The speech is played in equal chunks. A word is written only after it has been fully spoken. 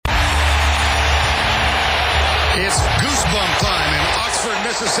It's goosebump time in Oxford,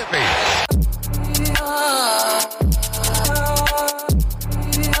 Mississippi.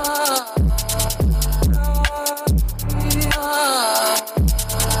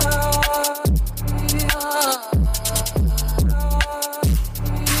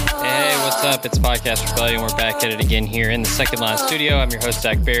 Hey, what's up? It's Podcast Rebellion. We're back at it again here in the Second Line Studio. I'm your host,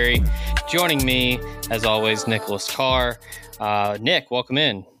 Zach Berry. Joining me, as always, Nicholas Carr. Nick, welcome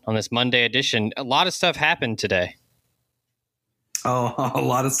in on this Monday edition. A lot of stuff happened today. Oh, a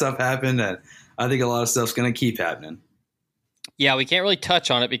lot of stuff happened, and I think a lot of stuff's going to keep happening. Yeah, we can't really touch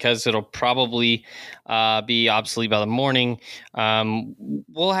on it because it'll probably be obsolete by the morning.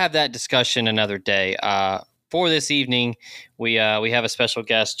 We'll have that discussion another day. For this evening, we have a special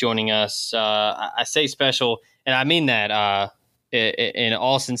guest joining us. I say special, and I mean that in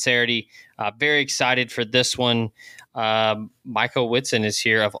all sincerity. Very excited for this one. Michael Whitson is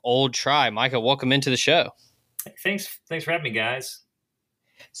here of Old Try. Michael, welcome into the show. Thanks for having me, guys.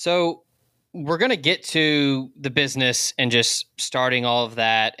 So we're going to get to the business and just starting all of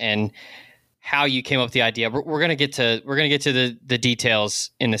that and how you came up with the idea. We're going to get to the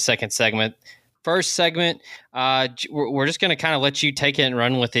details in the second segment. First segment, we're just going to kind of let you take it and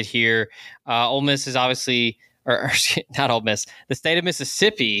run with it here. Ole Miss is obviously, or not Ole Miss, the state of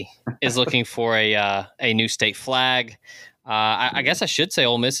Mississippi is looking for a new state flag. I guess I should say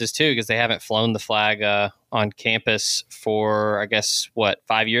Ole Miss is too, because they haven't flown the flag on campus for, I guess,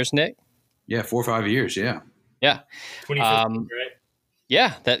 5 years, Nick? Yeah, 4 or 5 years. Yeah. 2015, right?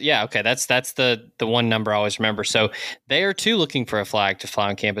 Yeah. Okay. That's the one number I always remember. So they are too looking for a flag to fly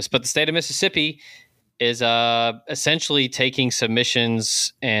on campus, but the state of Mississippi is essentially taking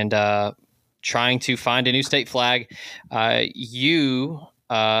submissions and trying to find a new state flag. You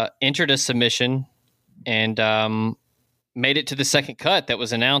entered a submission and made it to the second cut that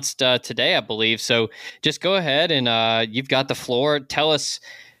was announced today, I believe. So just go ahead and you've got the floor. Tell us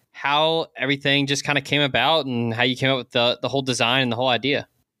how everything just kind of came about and how you came up with the whole design and the whole idea.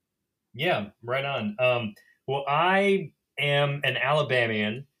 Yeah, right on. Well, I am an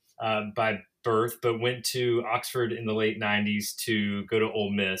Alabamian by birth, but went to Oxford in the late 90s to go to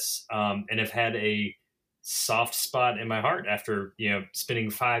Ole Miss, and have had a soft spot in my heart after,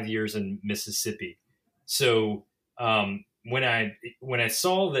 spending 5 years in Mississippi. So when I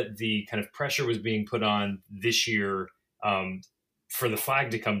saw that the kind of pressure was being put on this year for the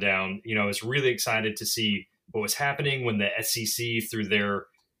flag to come down, I was really excited to see what was happening when the SEC threw their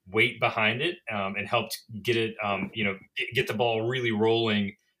weight behind it and helped get it, get the ball really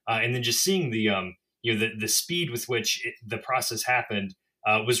rolling, and then just seeing the speed with which the process happened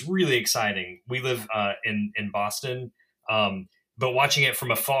was really exciting. We live in Boston. But watching it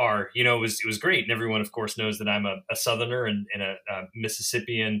from afar, it was great. And everyone, of course, knows that I'm a Southerner and a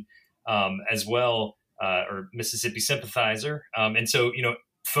Mississippian as well, or Mississippi sympathizer. And so,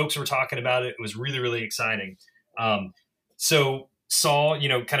 folks were talking about it. It was really, really exciting. So saw,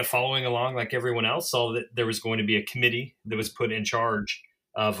 kind of following along like everyone else, saw that there was going to be a committee that was put in charge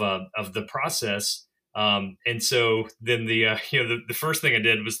of the process. And so then the first thing I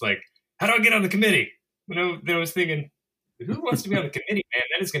did was like, how do I get on the committee? Then I was thinking, who wants to be on the committee, man?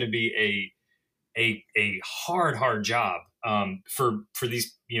 That is going to be a hard job for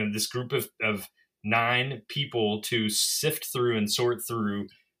these, this group of 9 people to sift through and sort through,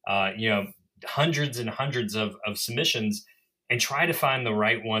 hundreds and hundreds of submissions and try to find the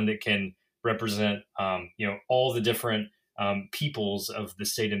right one that can represent, all the different peoples of the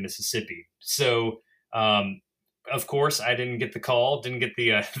state of Mississippi. So, of course, I didn't get the call, didn't get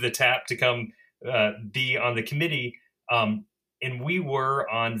the tap to come be on the committee. And we were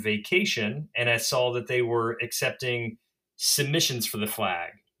on vacation, and I saw that they were accepting submissions for the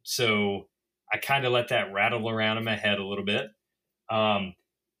flag. So I kind of let that rattle around in my head a little bit. And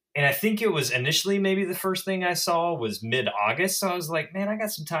I think it was initially maybe the first thing I saw was mid-August. So I was like, man, I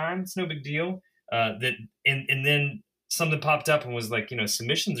got some time. It's no big deal. And then something popped up and was like,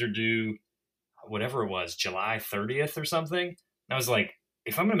 submissions are due, whatever it was, July 30th or something. And I was like,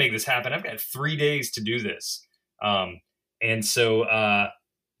 if I'm going to make this happen, I've got 3 days to do this. And so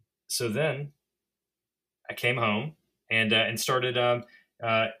then I came home and started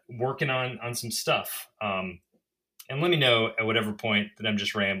working on some stuff. And let me know at whatever point that I'm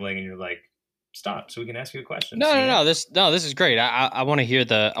just rambling and you're like, stop, so we can ask you a question. No. This is great. I want to hear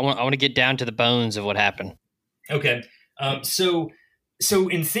I want to get down to the bones of what happened. Okay. So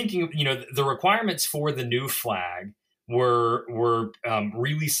in thinking, the requirements for the new flag were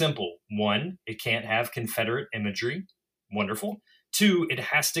really simple. 1, it can't have Confederate imagery. Wonderful. 2, it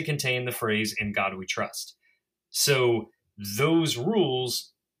has to contain the phrase "In God We Trust." So those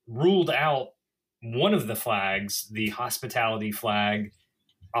rules ruled out one of the flags, the hospitality flag,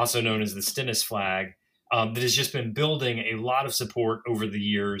 also known as the Stennis flag, that has just been building a lot of support over the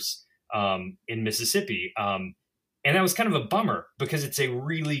years in Mississippi. And that was kind of a bummer because it's a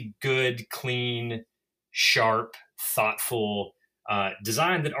really good, clean, sharp, thoughtful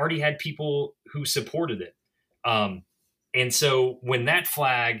design that already had people who supported it. And so when that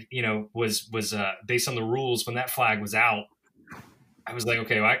flag, was based on the rules, when that flag was out, I was like,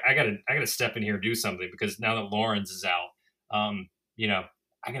 okay, well, I gotta step in here and do something, because now that Lawrence is out,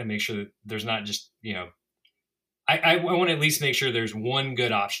 I gotta make sure that there's not just, I want to at least make sure there's one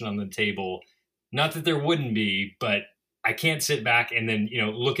good option on the table. Not that there wouldn't be, but I can't sit back and then,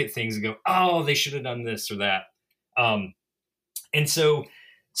 look at things and go, oh, they should have done this or that. And so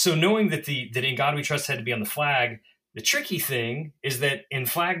knowing that that In God We Trust had to be on the flag, the tricky thing is that in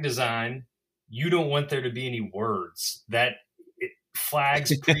flag design, you don't want there to be any words.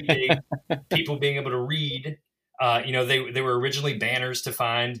 Flags predate people being able to read. They were originally banners to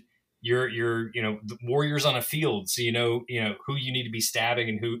find your the warriors on a field, so who you need to be stabbing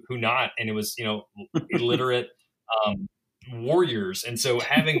and who not. And it was illiterate warriors, and so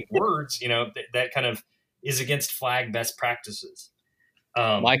having words, that kind of is against flag best practices.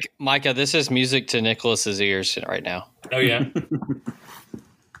 Micah, this is music to Nicholas's ears right now. Oh yeah.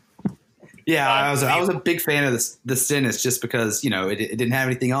 Yeah, I was a big fan of the Stennis just because it didn't have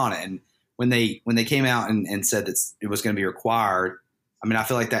anything on it, and when they came out and said that it was going to be required, I mean, I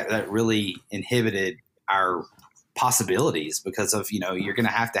feel like that really inhibited our possibilities, because of you're going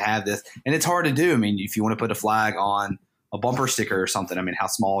to have this, and it's hard to do. I mean, if you want to put a flag on a bumper sticker or something, I mean, how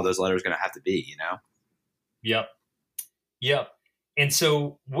small are those letters going to have to be? Yep. And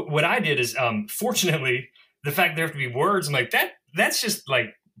so what I did is, fortunately, the fact there have to be words, I'm like that's just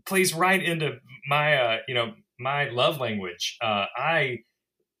like plays right into my my love language. I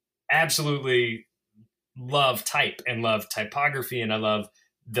absolutely love type and love typography, and I love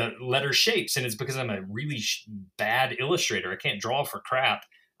the letter shapes, and it's because I'm a really bad illustrator. I can't draw for crap,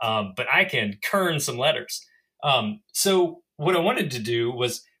 but I can kern some letters. So what I wanted to do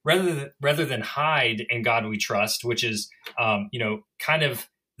was, rather than hide In God We Trust, which is kind of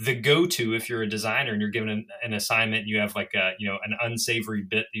the go-to if you're a designer and you're given an assignment and you have like an unsavory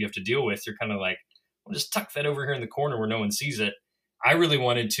bit that you have to deal with, you're kind of like, well, just tuck that over here in the corner where no one sees it. I really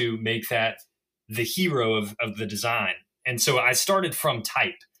wanted to make that the hero of the design. And so I started from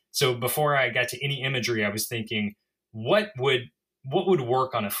type. So before I got to any imagery, I was thinking, what would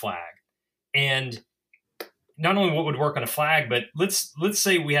work on a flag? And not only what would work on a flag, but let's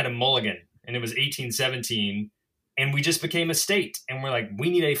say we had a mulligan and it was 1817 and we just became a state, and we're like, we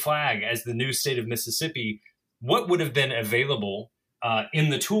need a flag as the new state of Mississippi. What would have been available in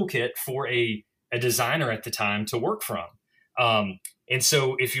the toolkit for a designer at the time to work from? And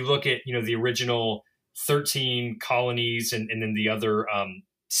so if you look at, the original 13 colonies and then the other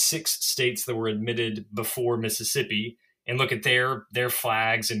 6 states that were admitted before Mississippi, and look at their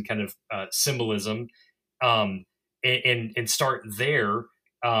flags and kind of symbolism, and start there.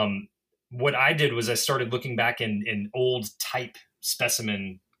 What I did was I started looking back in old type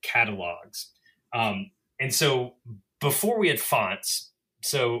specimen catalogs. And so before we had fonts,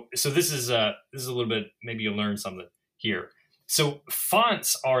 so this is a little bit, maybe you'll learn something here. So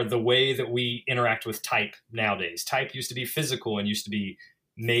fonts are the way that we interact with type nowadays. Type used to be physical and used to be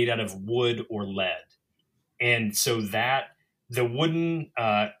made out of wood or lead. And so that the wooden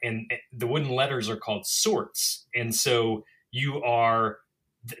letters are called sorts. And so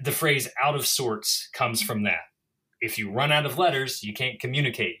the phrase out of sorts comes from that. If you run out of letters, you can't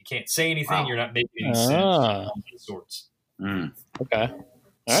communicate. You can't say anything. Wow. You're not making any sense. Sorts. Okay.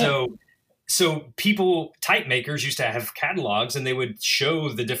 So type makers used to have catalogs, and they would show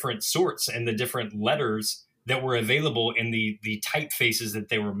the different sorts and the different letters that were available in the typefaces that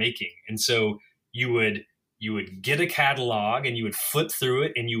they were making. And so you would get a catalog and you would flip through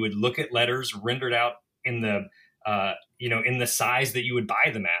it and you would look at letters rendered out in the in the size that you would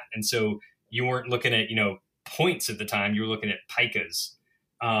buy them at. And so you weren't looking at points at the time, you were looking at picas.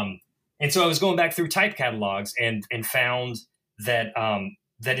 And so I was going back through type catalogs and found that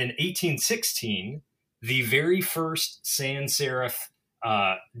that in 1816, the very first sans serif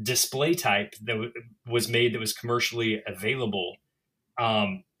display type that was made that was commercially available.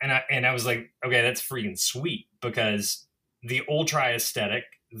 And I was like, okay, that's freaking sweet, because the ultra aesthetic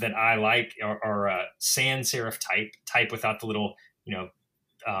that I like are sans serif type without the little,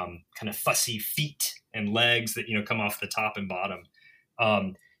 kind of fussy feet and legs that, come off the top and bottom.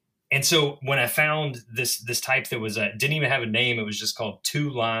 And so when I found this type that was didn't even have a name, it was just called 2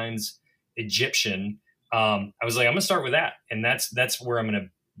 Lines Egyptian. I was like, I'm gonna start with that, and that's where I'm gonna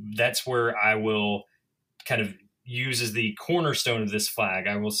that's where I will kind of use as the cornerstone of this flag.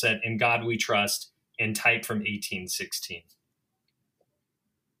 I will set "In God We Trust" and type from 1816.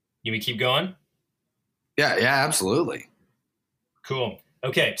 You may keep going? Yeah, absolutely. Cool.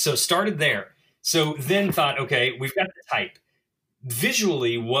 Okay, so started there. So then thought, okay, we've got the type.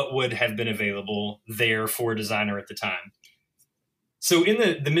 Visually, what would have been available there for a designer at the time? So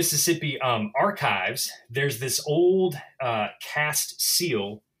in the Mississippi archives, there's this old cast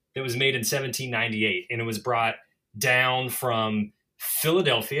seal that was made in 1798, and it was brought down from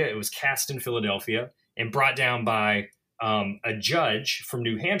Philadelphia. It was cast in Philadelphia and brought down by a judge from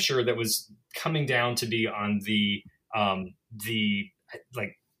New Hampshire that was coming down to be on the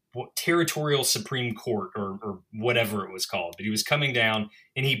territorial Supreme Court or whatever it was called. But he was coming down,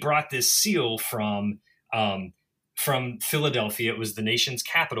 and he brought this seal from Philadelphia. It was the nation's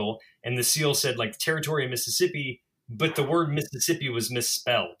capital, and the seal said like the territory of Mississippi, but the word Mississippi was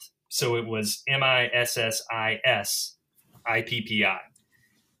misspelled, so it was Mississippi,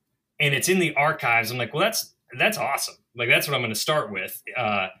 and it's in the archives. I'm like, well, that's awesome. Like that's what I'm going to start with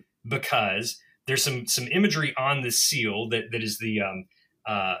because there's some imagery on this seal that is the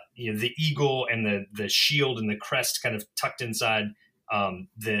the eagle and the shield and the crest kind of tucked inside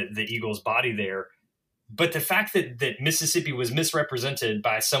the eagle's body there. But the fact that Mississippi was misrepresented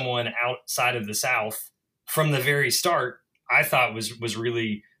by someone outside of the South from the very start, I thought was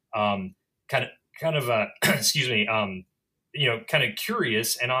really kind of excuse me, kind of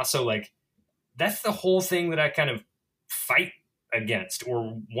curious, and also like that's the whole thing that I kind of fight against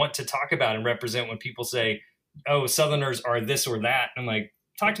or want to talk about and represent when people say, "Oh, Southerners are this or that." I'm like,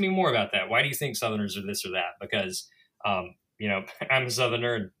 talk to me more about that. Why do you think Southerners are this or that? Because I'm a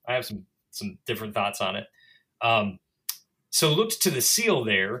Southerner and I have some different thoughts on it. So looked to the seal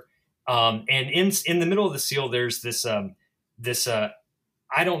there, and in the middle of the seal, there's this I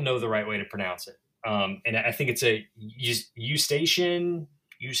don't know the right way to pronounce it, and I think it's a eustachian.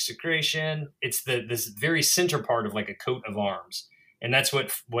 It's this very center part of like a coat of arms, and that's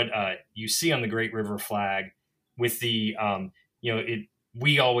what you see on the Great River flag with the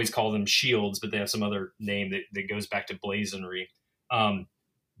we always call them shields, but they have some other name that goes back to blazonry.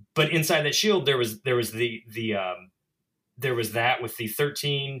 But inside that shield, there was that with the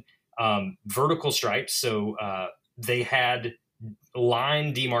 13 vertical stripes. So they had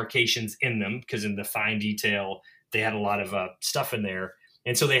line demarcations in them because in the fine detail, they had a lot of stuff in there.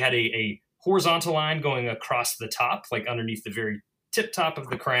 And so they had a horizontal line going across the top, like underneath the very tip top of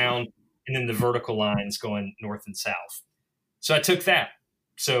the crown, and then the vertical lines going north and south. So I took that.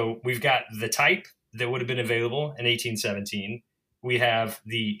 So we've got the type that would have been available in 1817. We have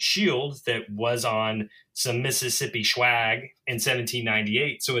the shield that was on some Mississippi swag in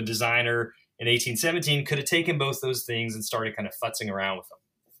 1798. So a designer in 1817 could have taken both those things and started kind of futzing around with them.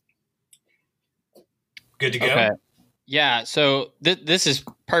 Good to go? Okay. Yeah, so this is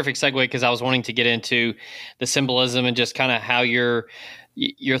perfect segue because I was wanting to get into the symbolism and just kind of how your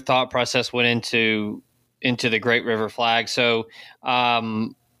thought process went into the Great River flag. So I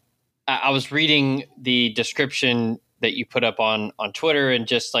was reading the description that you put up on Twitter and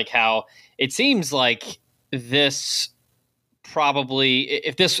just like how it seems like this probably,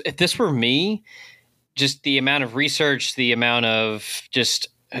 if this were me, just the amount of research, the amount of just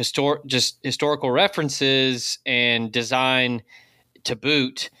historical references and design to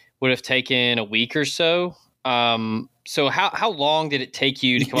boot would have taken a week or so. So how long did it take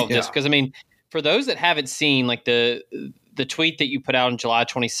you to come up with this? Because I mean, for those that haven't seen like the tweet that you put out on July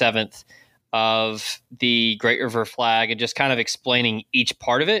 27th of the Great River flag and just kind of explaining each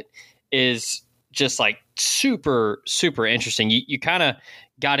part of it is just like super, super interesting. You kind of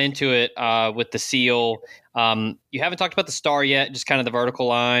got into it with the seal. You haven't talked about the star yet, just kind of the vertical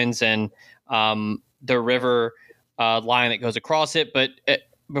lines and the river line that goes across it. But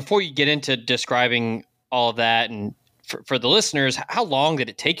before you get into describing all of that, and for the listeners, how long did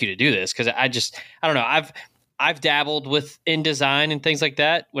it take you to do this? Because I don't know. I've dabbled with InDesign and things like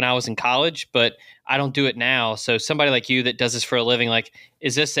that when I was in college, but I don't do it now. So somebody like you that does this for a living, like,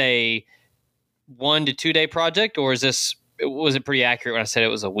 is this a 1 to 2 day project, or was it pretty accurate when I said it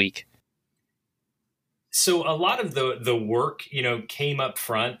was a week? So a lot of the work, came up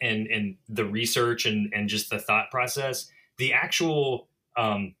front and the research and just the thought process. The actual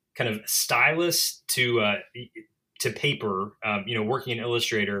kind of stylus to paper, working in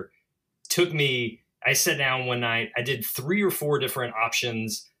Illustrator took me. I sat down one night. I did 3 or 4 different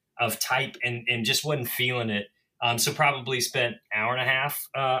options of type and just wasn't feeling it. So probably spent an hour and a half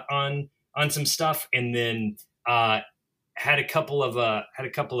on some stuff, and then had a couple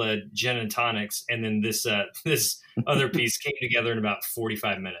of gin and tonics, and then this other piece came together in about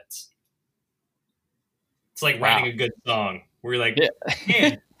 45 minutes. It's like writing a good song. We're like,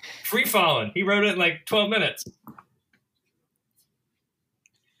 man, Free Falling. He wrote it in like 12 minutes.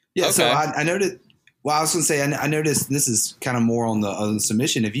 Yeah. Okay. So I noticed. Well, I was going to say, I noticed this is kind of more on the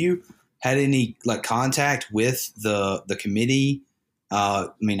submission. Have you had any like contact with the committee? I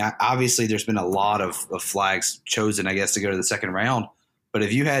mean, obviously there's been a lot of flags chosen, I guess, to go to the second round, but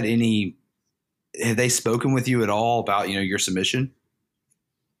have you had have they spoken with you at all about, your submission?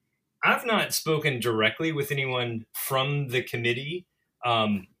 I've not spoken directly with anyone from the committee,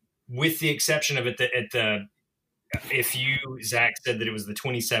 with the exception of if you, Zach, said that it was the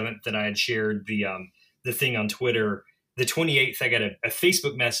 27th that I had shared the thing on Twitter. The 28th, I got a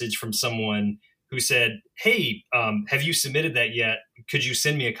Facebook message from someone who said, hey, have you submitted that yet? Could you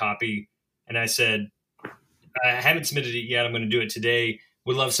send me a copy? And I said, I haven't submitted it yet. I'm going to do it today.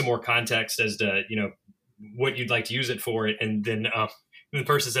 Would love some more context as to, what you'd like to use it for. And then the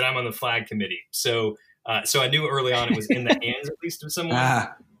person said, I'm on the flag committee. So I knew early on it was in the hands, at least, of someone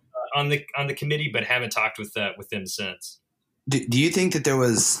on the committee, but haven't talked with them since. Do you think that there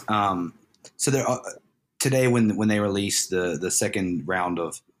was today when they released the second round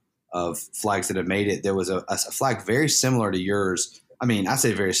of flags that have made it, there was a flag very similar to yours. I mean, I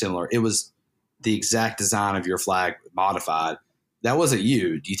say very similar. It was the exact design of your flag modified. That wasn't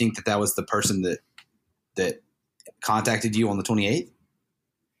you. Do you think that was the person that contacted you on the 28th?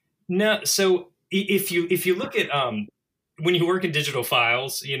 No. So if you look at when you work in digital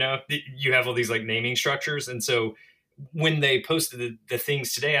files, you have all these like naming structures. And so when they posted the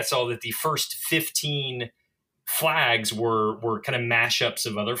things today, I saw that the first 15 flags were kind of mashups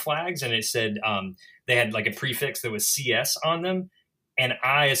of other flags. And it said they had like a prefix that was CS on them. And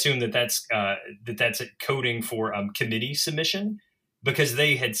I assume that's a coding for committee submission, because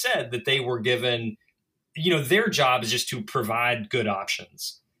they had said that they were given, their job is just to provide good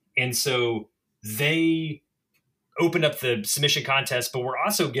options. And so they opened up the submission contest, but we're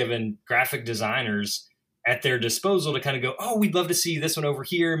also given graphic designers at their disposal to kind of go, oh, we'd love to see this one over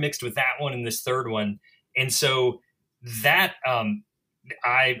here mixed with that one and this third one. And so that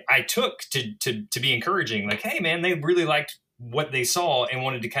I took to be encouraging, like, hey man, they really liked what they saw and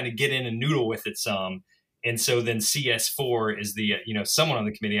wanted to kind of get in and noodle with it some. And so then CS4 is the, someone on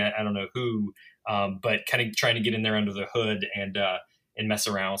the committee, I don't know who, but kind of trying to get in there under the hood and mess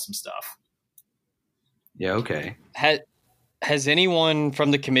around with some stuff. Yeah. Okay. Has anyone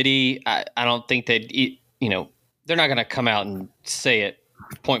from the committee, I don't think they'd, they're not going to come out and say it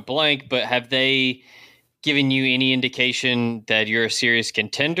point blank, but have they given you any indication that you're a serious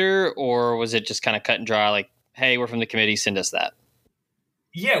contender, or was it just kind of cut and dry? Like, hey, we're from the committee, send us that.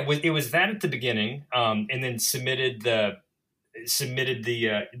 Yeah, it was that at the beginning, and then submitted the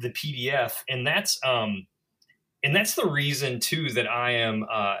PDF, and that's the reason too that I am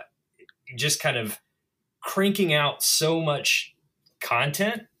just kind of cranking out so much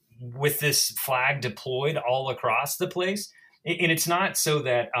content with this flag deployed all across the place, and it's not so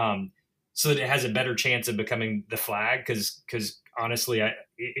that it has a better chance of becoming the flag, because honestly,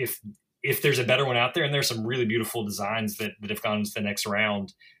 if there's a better one out there, and there's some really beautiful designs that have gone to the next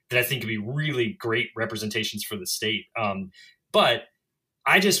round that I think could be really great representations for the state. But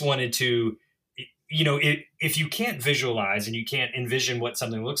I just wanted to, if you can't visualize and you can't envision what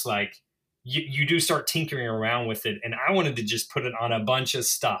something looks like, you do start tinkering around with it. And I wanted to just put it on a bunch of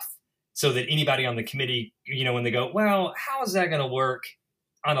stuff so that anybody on the committee, when they go, well, how is that going to work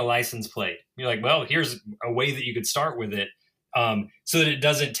on a license plate? You're like, well, here's a way that you could start with it. So that it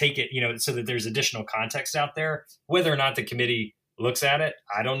doesn't take it, so that there's additional context out there. Whether or not the committee looks at it,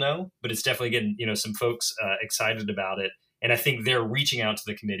 I don't know, but it's definitely getting, some folks excited about it. And I think they're reaching out to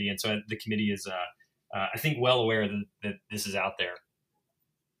the committee. And so the committee is, I think, well aware that this is out there.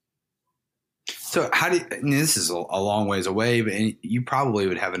 So this is a long ways away, but you probably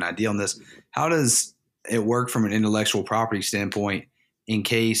would have an idea on this. How does it work from an intellectual property standpoint in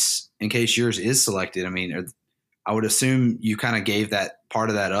case yours is selected? I mean, I would assume you kind of gave that part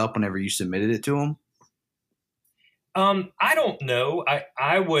of that up whenever you submitted it to them. I don't know.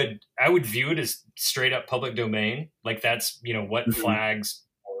 I would view it as straight up public domain. Like that's, what mm-hmm. flags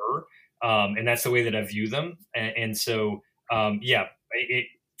were. And that's the way that I view them. And so,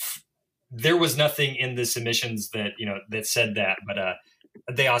 there was nothing in the submissions that, that said that, but,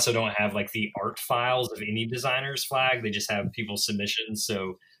 they also don't have like the art files of any designer's flag. They just have people's submissions.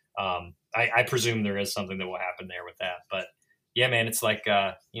 So, I presume there is something that will happen there with that, but yeah, man, it's like,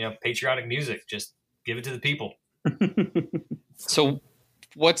 patriotic music, just give it to the people. So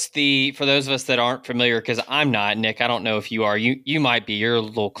what's the, for those of us that aren't familiar, because I'm not, Nick, I don't know if you are, you might be, you're a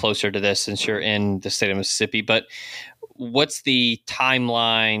little closer to this since you're in the state of Mississippi, but what's the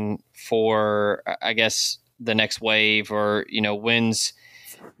timeline for, I guess, the next wave, or, when is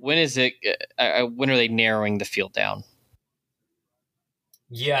it, when are they narrowing the field down?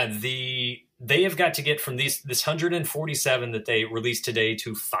 Yeah, they have got to get from this 147 that they released today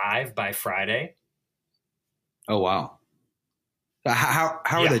to 5 by Friday. Oh, wow. How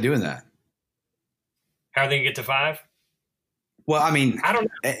are they doing that? How are they going to get to 5? Well, I mean, I don't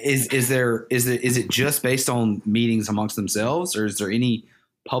know. Is it just based on meetings amongst themselves, or is there any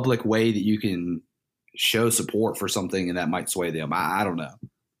public way that you can show support for something and that might sway them? I don't know.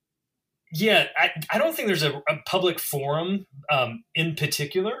 Yeah, I don't think there's a public forum in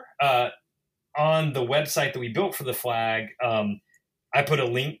particular. On the website that we built for the flag, I put a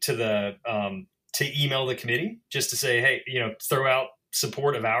link to the to email the committee just to say, hey, throw out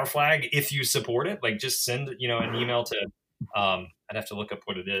support of our flag if you support it. Like, just send an email to I'd have to look up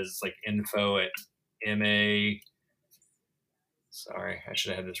what it is. It's like info@ma. Sorry, I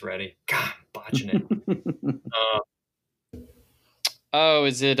should have had this ready. God, I'm botching it. Oh,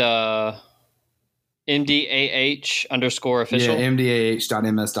 is it MDAH_official? Yeah,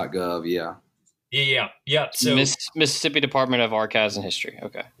 mdah.ms.gov. Yeah. Yeah. So Mississippi Department of Archives and History.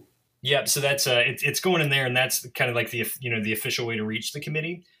 Okay. Yeah, so that's it's going in there, and that's kind of like the official way to reach the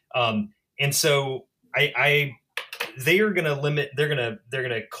committee. And so they are going to limit. They're going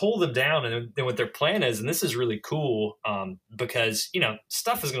to cull them down, and then what their plan is, and this is really cool, because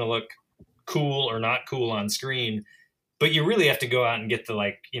stuff is going to look cool or not cool on screen, but you really have to go out and get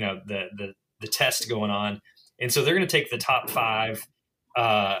the the test going on. And so they're going to take the top 5,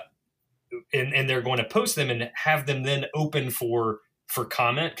 and they're going to post them and have them then open for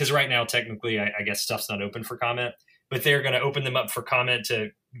comment, because right now technically I guess stuff's not open for comment, but they're going to open them up for comment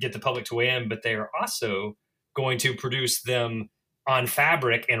to get the public to weigh in. But they are also going to produce them on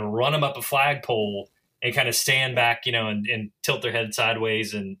Fabric and run them up a flagpole and kind of stand back, and tilt their head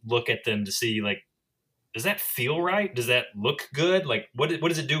sideways and look at them to see, like, does that feel right? Does that look good? Like, what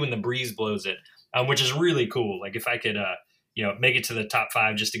does it do when the breeze blows it? Which is really cool. Like, if I could make it to the top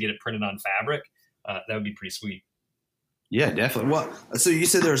 5 just to get it printed on Fabric, that would be pretty sweet. Yeah, definitely. Well, so you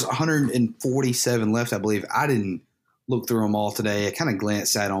said there's 147 left, I believe. I didn't look through them all today. I kind of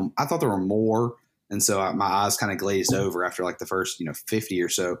glanced at them. I thought there were more, and so my eyes kind of glazed over after like the first 50 or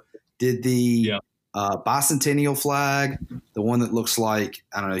so. Did the bicentennial flag, the one that looks like,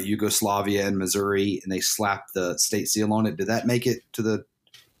 I don't know, Yugoslavia and Missouri, and they slapped the state seal on it, did that make it to the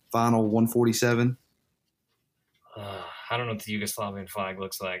final 147? I don't know what the Yugoslavian flag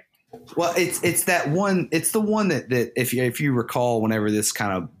looks like. Well, it's that one. It's the one that if you recall, whenever this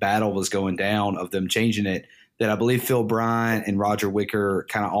kind of battle was going down of them changing it, that I believe Phil Bryant and Roger Wicker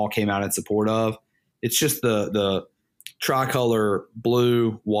kind of all came out in support of. It's just the tricolor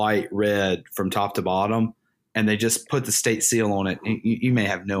blue, white, red from top to bottom, and they just put the state seal on it. You may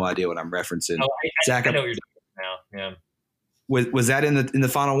have no idea what I'm referencing. Oh, Zach, I know what you're talking about now. Yeah. Was that in the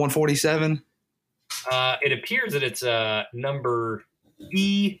final 147? It appears that it's number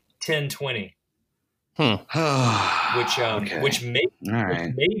E1020. Which may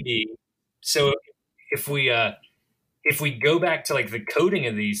be. So if we go back to like the coding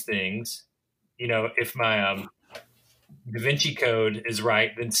of these things, if my Da Vinci Code is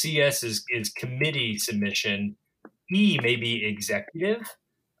right, then CS is committee submission. E may be executive,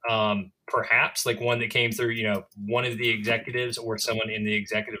 perhaps like one that came through, one of the executives or someone in the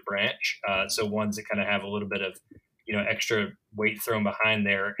executive branch. So ones that kind of have a little bit of, extra weight thrown behind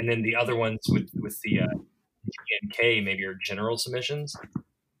there. And then the other ones with the G and K maybe are general submissions.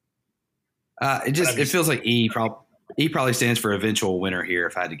 It feels like E probably stands for eventual winner here,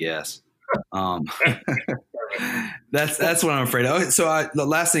 if I had to guess. That's what I'm afraid of. So the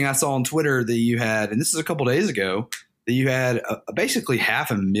last thing I saw on Twitter that you had, and this is a couple days ago, that you had basically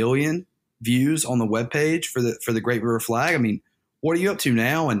 500,000 views on the webpage for the Great River Flag. I mean, what are you up to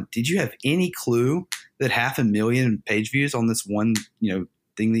now? And did you have any clue that 500,000 page views on this one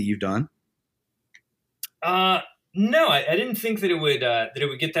thing that you've done? No, I didn't think that it would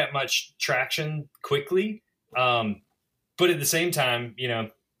get that much traction quickly. But at the same time,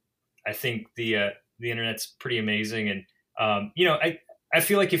 I think the internet's pretty amazing, and I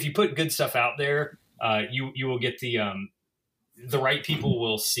feel like if you put good stuff out there, you will get the right people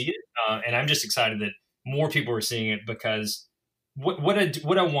will see it, and I'm just excited that more people are seeing it, because what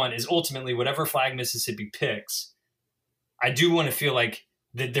I want is ultimately whatever flag Mississippi picks, I do want to feel like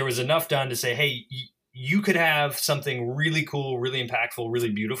that there was enough done to say, hey, you could have something really cool, really impactful,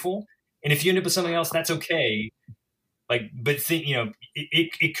 really beautiful, and if you end up with something else, that's okay. but think,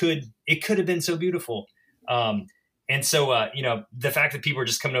 it could have been so beautiful. And so, the fact that people are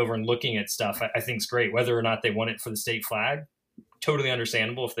just coming over and looking at stuff, I think is great. Whether or not they want it for the state flag, totally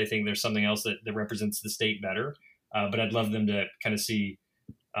understandable if they think there's something else that represents the state better. But I'd love them to kind of see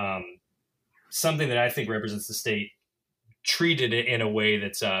something that I think represents the state treated in a way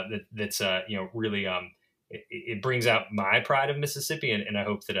that's really it brings out my pride of Mississippi, and I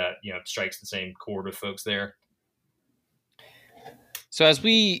hope that strikes the same chord with folks there. So as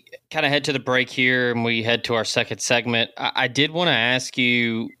we kind of head to the break here and we head to our second segment, I did want to ask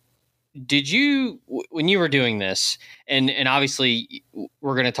you, did you, when you were doing this, and obviously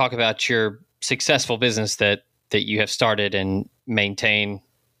we're going to talk about your successful business that you have started and maintain,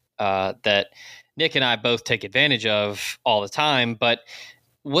 that Nick and I both take advantage of all the time, but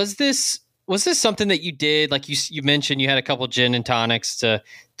was this something that you did? Like you mentioned, you had a couple gin and tonics to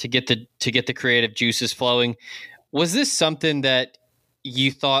get the creative juices flowing. Was this something that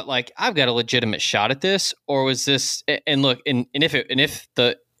you thought, like, I've got a legitimate shot at this, or was this? And look, and if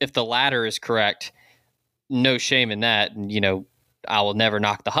the latter is correct, no shame in that. And I will never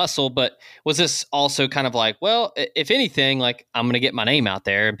knock the hustle. But was this also kind of like, well, if anything, like, I'm going to get my name out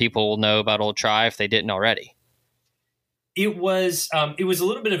there and people will know about Old Try if they didn't already? It was a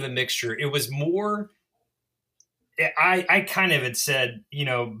little bit of a mixture. It was more. I kind of had said,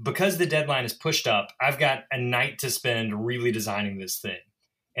 because the deadline is pushed up, I've got a night to spend really designing this thing.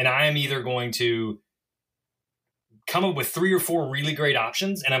 And I am either going to come up with 3 or 4 really great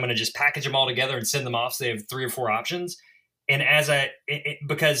options, and I'm going to just package them all together and send them off so they have 3 or 4 options. And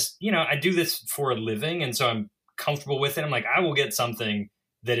because I do this for a living, and so I'm comfortable with it, I'm like, I will get something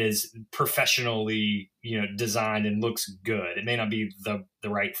that is professionally, designed and looks good. It may not be the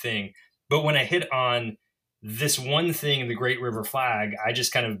right thing, but when I hit on this one thing in the Great River Flag, I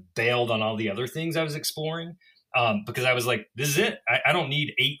just kind of bailed on all the other things I was exploring, because I was like, this is it. I don't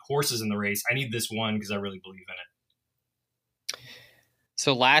need 8 horses in the race. I need this one because I really believe in it.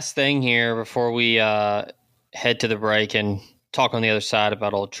 So last thing here before we head to the break and talk on the other side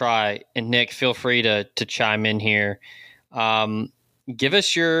about Old Try, and Nick, feel free to chime in here. Give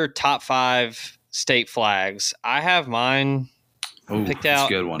us your top 5 state flags. I have mine picked out,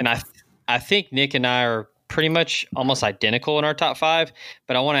 good one. And I think Nick and I are pretty much almost identical in our top 5,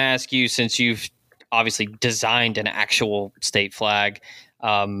 but I want to ask you, since you've obviously designed an actual state flag,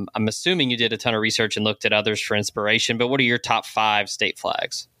 I'm assuming you did a ton of research and looked at others for inspiration, but what are your top 5 state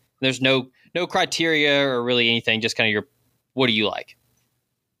flags? There's no criteria or really anything, just kind of what do you like?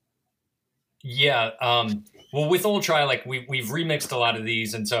 Yeah. Well, with Old Try, like we've remixed a lot of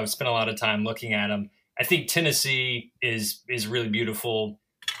these, and so I've spent a lot of time looking at them. I think Tennessee is really beautiful.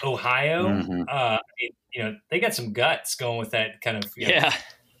 Ohio, they got some guts going with that kind of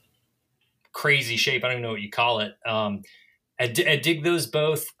crazy shape. I don't even know what you call it. I dig those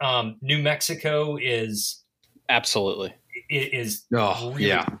both. New Mexico is absolutely really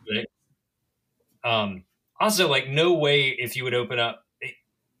big. Also, like, no way if you would open up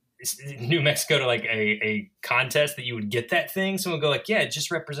New Mexico to like a contest that you would get that thing. Someone would go like, yeah, it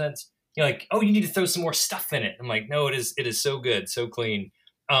just represents. You're like, oh, you need to throw some more stuff in it. I'm like, no, it is so good, so clean.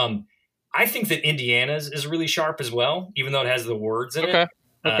 I think that Indiana's is really sharp as well, even though it has the words in it.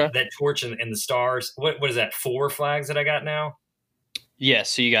 Okay. That torch and the stars. What is that? 4 flags that I got now? Yes.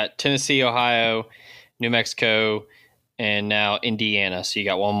 So you got Tennessee, Ohio, New Mexico, and now Indiana. So you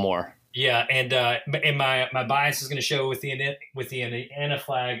got one more. Yeah, and my bias is going to show with the Indiana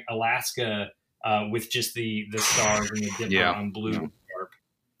flag, Alaska, with just the stars and the dipper on blue. Sharp.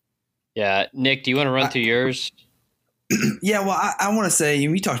 Yeah, Nick, do you want to run through yours? Yeah, well, I want to say,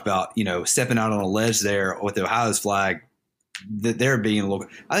 we talked about, stepping out on a ledge there with the Ohio's flag, that they're being a little,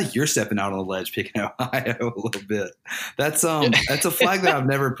 I think you're stepping out on the ledge picking Ohio a little bit. That's a flag that I've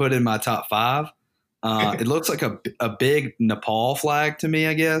never put in my top 5. It looks like a big Nepal flag to me,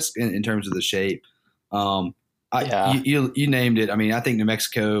 I guess, in terms of the shape. You named it. I mean, I think New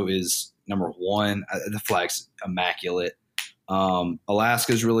Mexico is number 1. The flag's immaculate.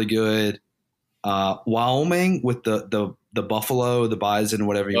 Alaska's really good. Wyoming with the buffalo, the bison,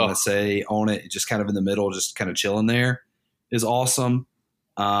 whatever you want to say on it, just kind of in the middle, just kind of chilling there, is awesome.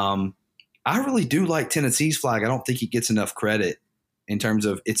 I really do like Tennessee's flag. I don't think it gets enough credit in terms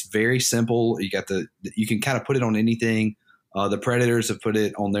of it's very simple. You can kind of put it on anything. The Predators have put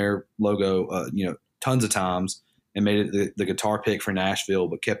it on their logo, tons of times, and made it the guitar pick for Nashville,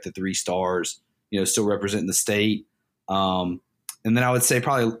 but kept the 3 stars, still representing the state. And then I would say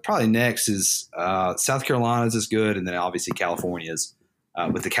probably next is South Carolina's is good, and then obviously California's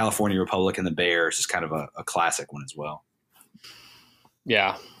with the California Republic and the Bears is kind of a classic one as well.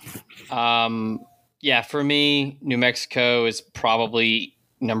 Yeah. Yeah, for me, New Mexico is probably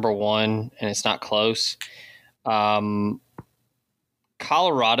number one, and it's not close. Colorado,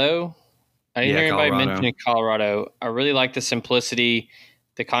 I didn't hear anybody mentioning Colorado. I really like the simplicity,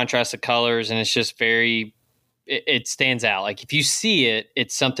 the contrast of colors, and it's just it stands out. Like if you see it,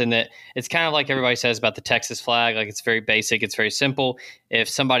 it's something that it's kind of like everybody says about the Texas flag. Like it's very basic. It's very simple. If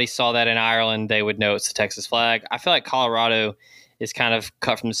somebody saw that in Ireland, they would know it's the Texas flag. I feel like Colorado is kind of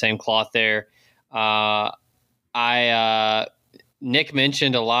cut from the same cloth there. Nick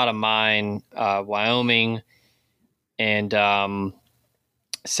mentioned a lot of mine, Wyoming and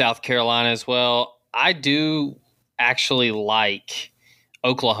South Carolina as well. I do actually like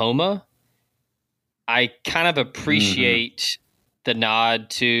Oklahoma. I kind of appreciate the nod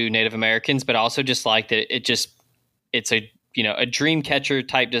to Native Americans, but also just like that it's a dream catcher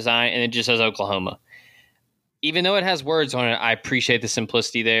type design, and it just says Oklahoma. Even though it has words on it, I appreciate the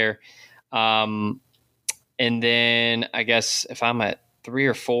simplicity there. And then I guess if I'm at 3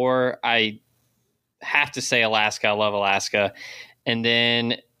 or 4, I have to say Alaska. I love Alaska. And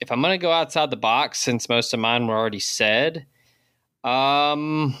then if I'm going to go outside the box, since most of mine were already said, I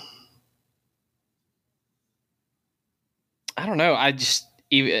don't know.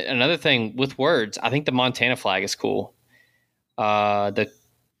 Another thing with words, I think the Montana flag is cool. The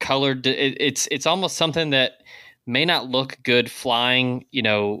colored, it's almost something that may not look good flying,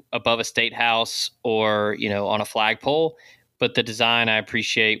 above a state house or, on a flagpole, but the design I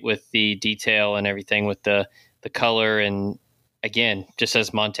appreciate with the detail and everything with the color, and again, just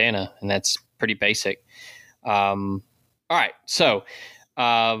says Montana, and that's pretty basic. All right. So,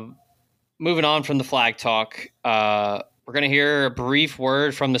 moving on from the flag talk, we're going to hear a brief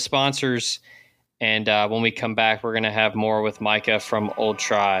word from the sponsors. And when we come back, we're going to have more with Micah from Old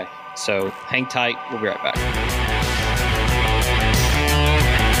Try. So hang tight. We'll be right back.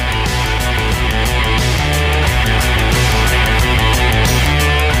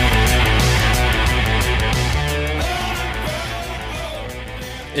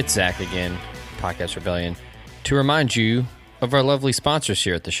 It's Zach again, Podcast Rebellion, to remind you of our lovely sponsors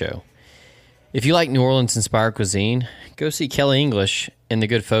here at the show. If you like New Orleans-inspired cuisine, go see Kelly English and the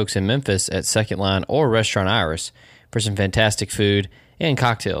good folks in Memphis at Second Line or Restaurant Iris for some fantastic food and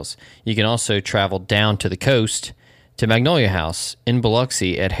cocktails. You can also travel down to the coast to Magnolia House in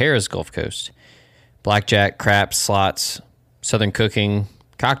Biloxi at Harrah's Gulf Coast. Blackjack, craps, slots, southern cooking,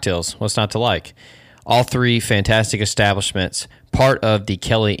 cocktails, what's not to like? All 3 fantastic establishments, part of the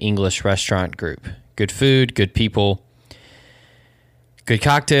Kelly English restaurant group. Good food, good people, good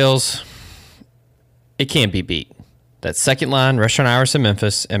cocktails. It can't be beat. That's Second Line, Restaurant Iris in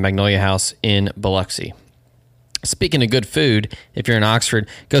Memphis, and Magnolia House in Biloxi. Speaking of good food, if you're in Oxford,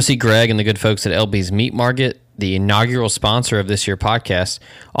 go see Greg and the good folks at LB's Meat Market, the inaugural sponsor of this year's podcast,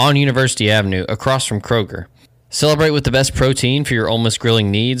 on University Avenue across from Kroger. Celebrate with the best protein for your Ole Miss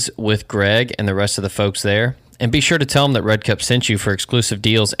grilling needs with Greg and the rest of the folks there. And be sure to tell them that Red Cup sent you for exclusive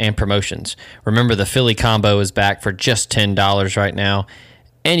deals and promotions. Remember, the Philly combo is back for just $10 right now.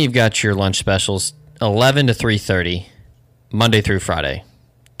 And you've got your lunch specials, 11 to 3:30, Monday through Friday.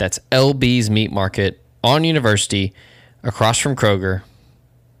 That's LB's Meat Market on University, across from Kroger.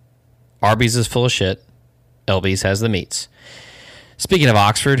 Arby's is full of shit. LB's has the meats. Speaking of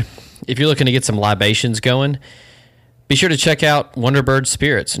Oxford, if you're looking to get some libations going, be sure to check out Wonderbird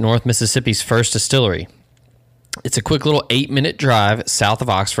Spirits, North Mississippi's first distillery. It's a quick little 8-minute drive south of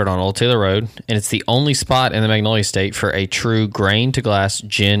Oxford on Old Taylor Road, and it's the only spot in the Magnolia State for a true grain-to-glass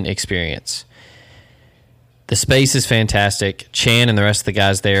gin experience. The space is fantastic. Chan and the rest of the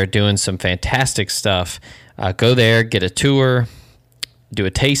guys there are doing some fantastic stuff. Go there, get a tour, do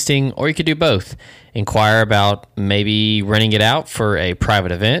a tasting, or you could do both. Inquire about maybe renting it out for a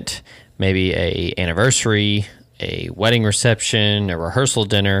private event, maybe a anniversary, a wedding reception, a rehearsal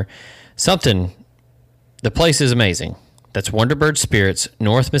dinner, something. The place is amazing. That's Wonderbird Spirits,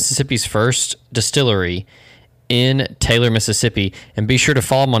 North Mississippi's first distillery in Taylor, Mississippi. And be sure to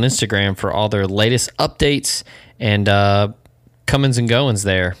follow them on Instagram for all their latest updates and comings and goings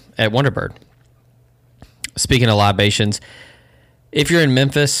there at Wonderbird. Speaking of libations, if you're in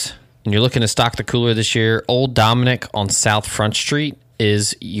Memphis and you're looking to stock the cooler this year, Old Dominic on South Front Street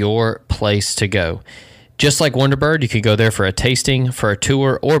is your place to go. Just like Wonderbird, you could go there for a tasting, for a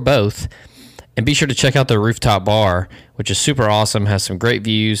tour, or both. And be sure to check out their rooftop bar, which is super awesome, has some great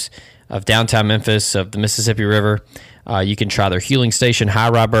views of downtown Memphis, of the Mississippi River. You can try their Huling Station High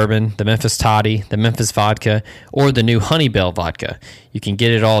Rye Bourbon, the Memphis Toddy, the Memphis Vodka, or the new Honey Bell Vodka. You can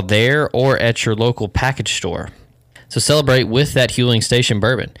get it all there or at your local package store. So celebrate with that Huling Station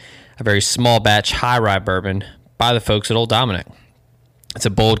bourbon, a very small batch high rye bourbon by the folks at Old Dominic. It's a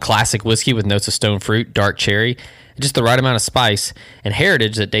bold classic whiskey with notes of stone fruit, dark cherry, and just the right amount of spice and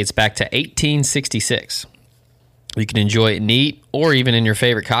heritage that dates back to 1866. You can enjoy it neat or even in your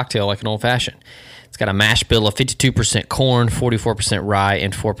favorite cocktail like an old-fashioned. It's got a mash bill of 52% corn, 44% rye,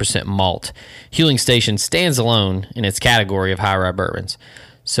 and 4% malt. Huling Station stands alone in its category of high rye bourbons.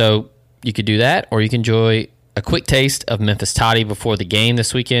 So you could do that, or you can enjoy a quick taste of Memphis Toddy before the game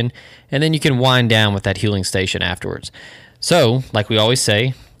this weekend, and then you can wind down with that Huling Station afterwards. So, like we always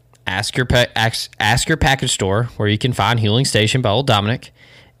say, ask your package store where you can find Huling Station by Old Dominic.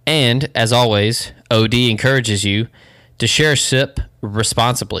 And, as always, OD encourages you to share a sip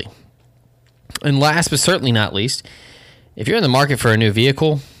responsibly. And last but certainly not least, if you're in the market for a new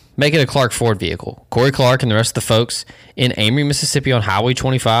vehicle, make it a Clark Ford vehicle. Corey Clark and the rest of the folks in Amory, Mississippi on Highway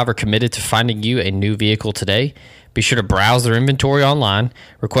 25 are committed to finding you a new vehicle today. Be sure to browse their inventory online,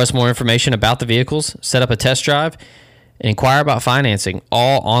 request more information about the vehicles, set up a test drive, and inquire about financing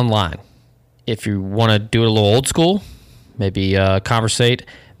all online. If you want to do it a little old school, maybe conversate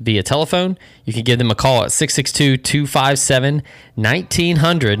via telephone, you can give them a call at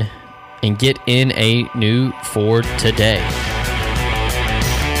 662-257-1900 and get in a new Ford today.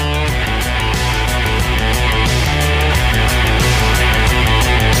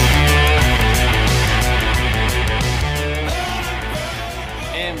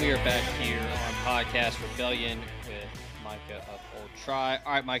 And we are back here on Podcast Rebellion with Micah of Old Try.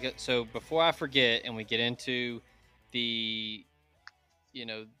 All right, Micah, so before I forget and we get into the,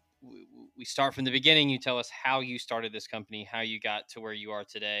 we start from the beginning. You tell us how you started this company, how you got to where you are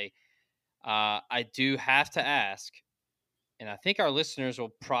today. I do have to ask, and I think our listeners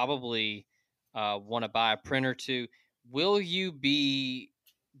will probably want to buy a print or two. Will you be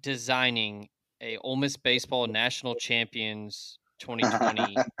designing a Ole Miss Baseball National Champions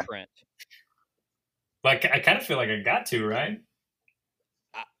 2020 print? Like, I kind of feel like I got to, right?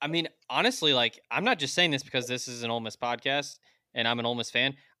 I mean, honestly, like, I'm not just saying this because this is an Ole Miss podcast and I'm an Ole Miss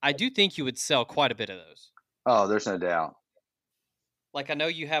fan. I do think you would sell quite a bit of those. Oh, there's no doubt. Like, I know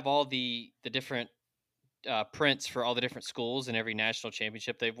you have all the different prints for all the different schools and every national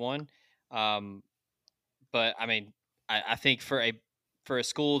championship they've won. But I mean, I think for a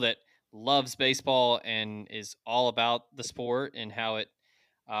school that loves baseball and is all about the sport and how it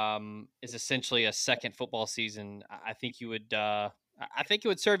is essentially a second football season, I think you would. I think it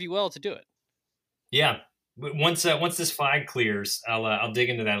would serve you well to do it. Yeah. Once this flag clears, I'll dig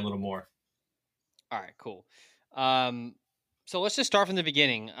into that a little more. All right, cool. So let's just start from the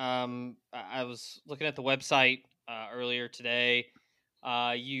beginning. I was looking at the website earlier today.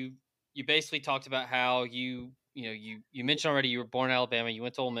 You basically talked about how you mentioned already you were born in Alabama. You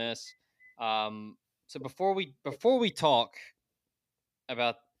went to Ole Miss. So before we talk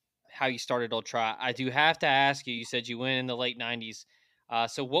about how you started Old Try, I do have to ask you. You said you went in the late '90s.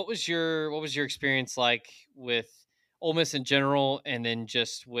 So what was your experience like with Ole Miss in general, and then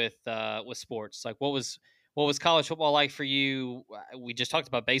just with sports? Like, what was college football like for you? We just talked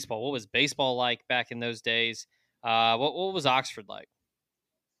about baseball. What was baseball like back in those days? What was Oxford like?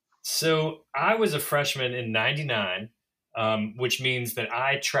 So I was a freshman in '99, which means that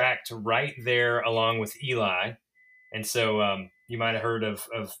I tracked right there along with Eli. And so you might have heard of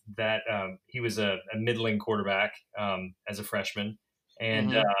that. He was a middling quarterback as a freshman.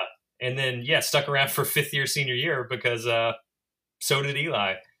 And and then, stuck around for fifth year, senior year, because so did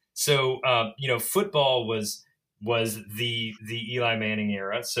Eli. So, football was the Eli Manning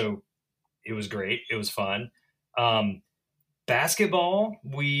era. So it was great. It was fun. Basketball,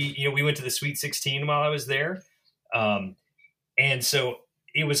 we went to the Sweet 16 while I was there. And so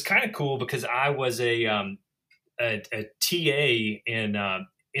it was kind of cool because I was a TA in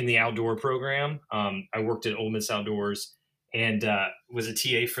the outdoor program. I worked at Ole Miss Outdoors and was a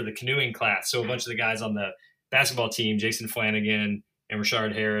TA for the canoeing class. So a bunch of the guys on the basketball team, Jason Flanagan and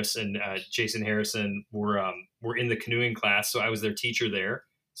Rashard Harris and Jason Harrison, were in the canoeing class. So I was their teacher there.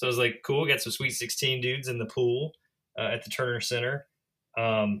 So I was like, cool, got some Sweet 16 dudes in the pool at the Turner Center.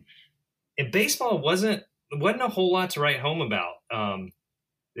 And baseball wasn't a whole lot to write home about.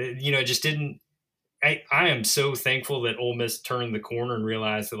 It just didn't. I am so thankful that Ole Miss turned the corner and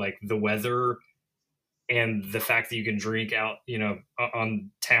realized that, like, the weather and the fact that you can drink out, on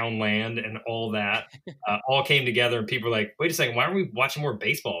town land and all that all came together, and people were like, wait a second, why aren't we watching more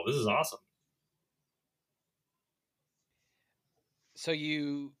baseball? This is awesome. So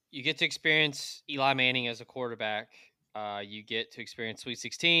you get to experience Eli Manning as a quarterback. You get to experience Sweet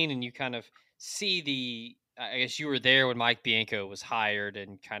 16, and you kind of see I guess you were there when Mike Bianco was hired,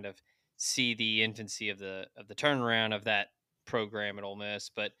 and kind of see the infancy of the turnaround of that program at Ole Miss.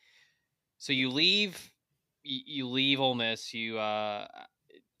 But so you leave you leave Ole Miss. You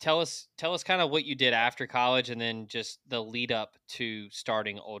tell us kind of what you did after college, and then just the lead up to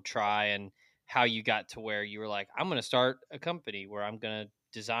starting Old Try, and how you got to where you were like, I'm going to start a company where I'm going to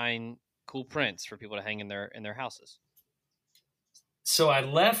design cool prints for people to hang in their houses. So I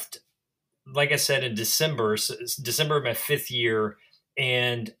left, like I said, in December of my 5th year,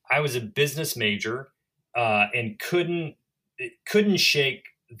 and I was a business major, and couldn't shake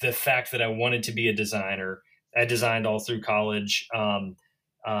the fact that I wanted to be a designer. I designed all through college, and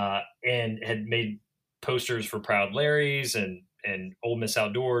had made posters for Proud Larry's and Ole Miss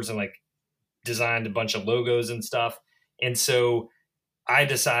Outdoors, and like designed a bunch of logos and stuff. And so I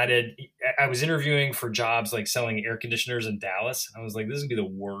decided, I was interviewing for jobs like selling air conditioners in Dallas. I was like, this would be the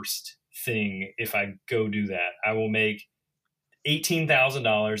worst thing if I go do that. I will make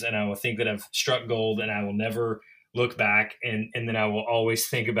 $18,000 and I will think that I've struck gold and I will never look back. And then I will always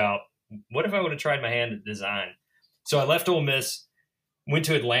think about, what if I would have tried my hand at design? So I left Ole Miss, went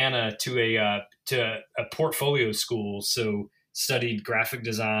to Atlanta to a portfolio school. So studied graphic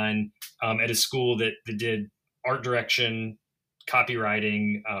design at a school that did art direction,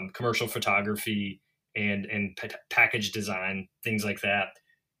 copywriting, commercial photography, and package design, things like that.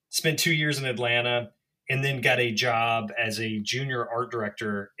 Spent 2 years in Atlanta, and then got a job as a junior art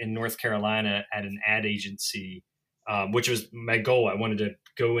director in North Carolina at an ad agency, which was my goal. I wanted to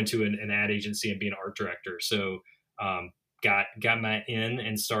go into an ad agency and be an art director. So got my in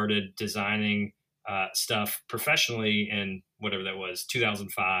and started designing stuff professionally in whatever that was,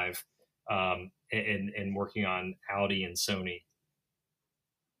 2005, and working on Audi and Sony.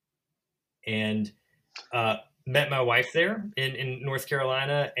 And met my wife there in North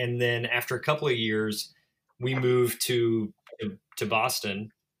Carolina. And then after a couple of years, we moved to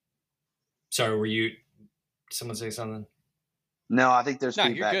Boston. Sorry, did someone say something? No, I think there's No,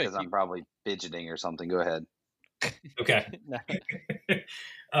 feedback you're because good. I'm probably fidgeting or something. Go ahead. Okay.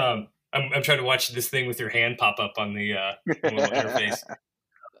 I'm trying to watch this thing with your hand pop up on the little interface.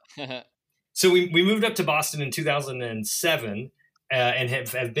 So we moved up to Boston in 2007 and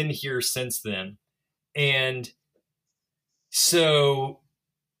have been here since then. And so,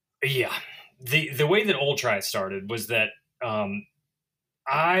 yeah, the way that Old Try started was that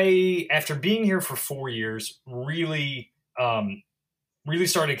I, after being here for 4 years, really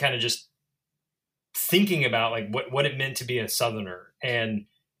started kind of just thinking about like what it meant to be a Southerner, and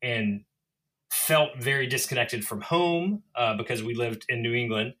felt very disconnected from home because we lived in New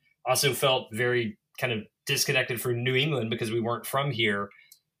England. Also felt very kind of disconnected from New England because we weren't from here.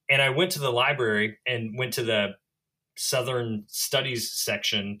 And I went to the library and went to the Southern Studies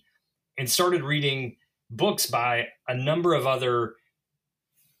section and started reading books by a number of other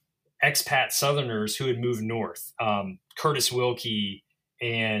expat Southerners who had moved north. Curtis Wilkie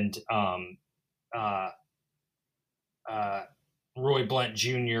and Roy Blunt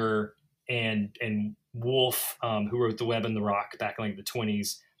Jr. and Wolf, who wrote The Web and the Rock back in like the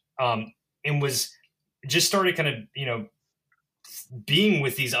 20s, and was just started kind of, being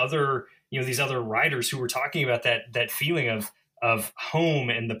with these other writers who were talking about that feeling of home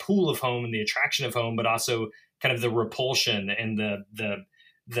and the pull of home and the attraction of home, but also kind of the repulsion and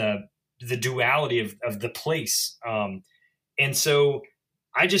the duality of the place. And so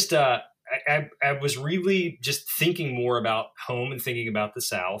I just, I was really just thinking more about home and thinking about the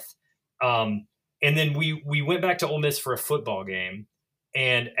South. And then we went back to Ole Miss for a football game.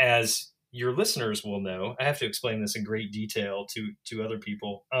 And as your listeners will know, I have to explain this in great detail to other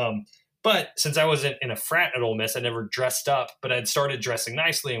people. But since I wasn't in a frat at Ole Miss, I never dressed up, but I'd started dressing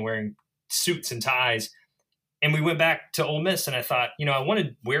nicely and wearing suits and ties. And we went back to Ole Miss, and I thought, I want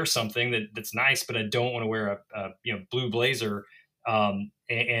to wear something that's nice, but I don't want to wear a blue blazer and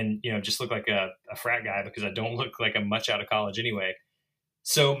just look like a frat guy, because I don't look like I'm much out of college anyway.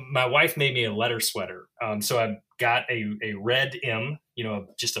 So my wife made me a letter sweater. So I got a red M,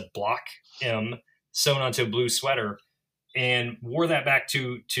 just a block M sewn onto a blue sweater, and wore that back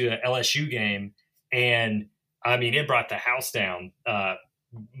to the LSU game. And I mean, it brought the house down.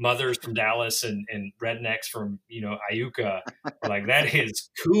 Mothers from Dallas and rednecks from, Iuka were like, that is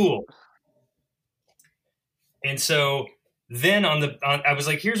cool. And so then I was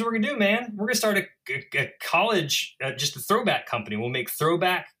like, here's what we're gonna do, man. We're gonna start a college, just a throwback company. We'll make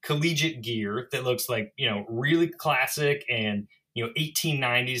throwback collegiate gear that looks like, really classic and,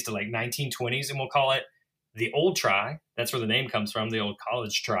 1890s to like 1920s. And we'll call it the Old Try. That's where the name comes from, the old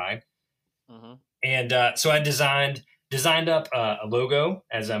college try. Mm-hmm. And so I designed up a logo,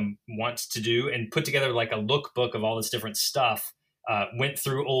 as I'm wont to do, and put together like a lookbook of all this different stuff. Went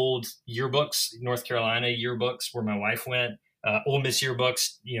through old yearbooks, North Carolina yearbooks, where my wife went, Ole Miss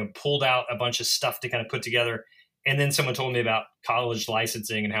yearbooks, pulled out a bunch of stuff to kind of put together. And then someone told me about college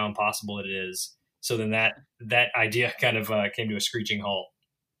licensing and how impossible it is. So then that idea kind of came to a screeching halt.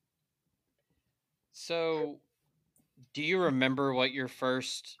 So, do you remember what your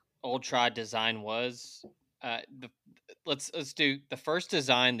first Old Tri design was? Let's do the first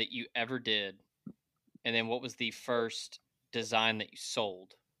design that you ever did, and then what was the first design that you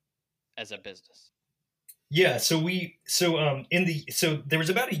sold as a business? Yeah, so there was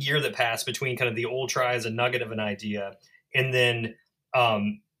about a year that passed between kind of the Old Tri as a nugget of an idea, and then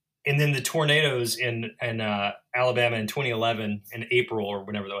the tornadoes in Alabama in 2011 in April or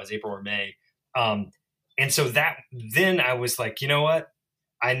whenever that was, April or May. And so then I was like, you know what?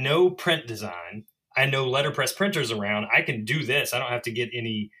 I know print design. I know letterpress printers around. I can do this. I don't have to get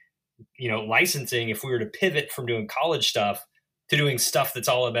any, licensing if we were to pivot from doing college stuff to doing stuff that's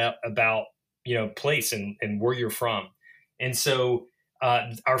all about place and where you're from. And so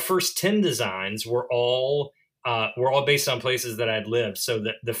our first 10 designs were all based on places that I'd lived. So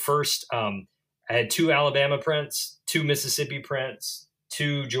the first, I had 2 Alabama prints, 2 Mississippi prints,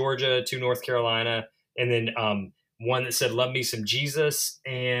 2 Georgia, 2 North Carolina, and then one that said "Love Me Some Jesus,"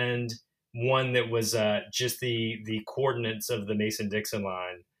 and one that was just the coordinates of the Mason-Dixon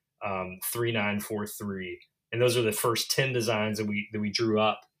line, 3943. And those are the first 10 designs that we drew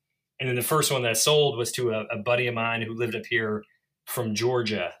up. And then the first one that I sold was to a buddy of mine who lived up here from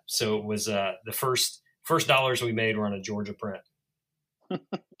Georgia. So it was the first dollars we made were on a Georgia print.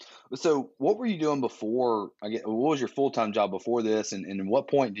 So what were you doing before? What was your full-time job before this? And at what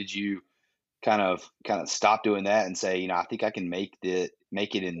point did you kind of stop doing that and say, I think I can make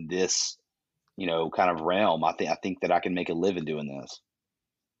it in this, kind of realm. I think that I can make a living doing this.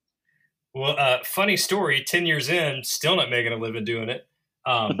 Well, funny story, 10 years in, still not making a living doing it.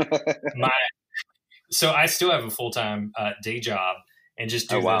 So I still have a full-time day job and just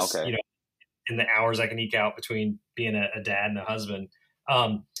do this, okay. In the hours I can eke out between being a dad and a husband.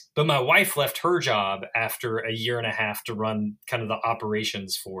 But my wife left her job after a year and a half to run kind of the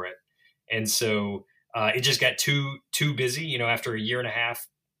operations for it. And so it just got too busy. After a year and a half,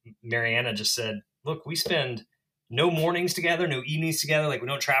 Mariana just said, look, we spend no mornings together, no evenings together. Like, we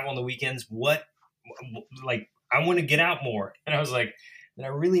don't travel on the weekends. I want to get out more. And I was like, then I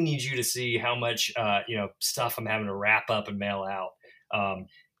really need you to see how much, stuff I'm having to wrap up and mail out.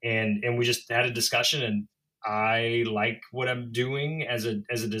 And we just had a discussion, and I like what I'm doing as a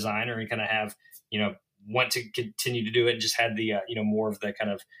designer, and kind of have, want to continue to do it, and just had the, more of the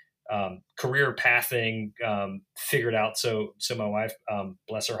kind of career pathing figured out. So my wife,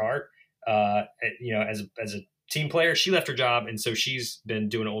 bless her heart, as a team player, she left her job, and so she's been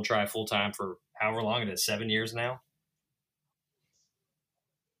doing Old Tri full time for however long it is, 7 years now.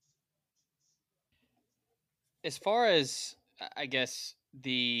 As far as, I guess,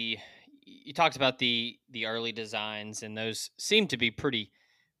 you talked about the early designs, and those seem to be pretty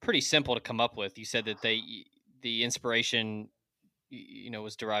simple to come up with. You said that the inspiration,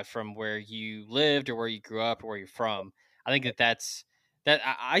 was derived from where you lived or where you grew up or where you're from. I think that's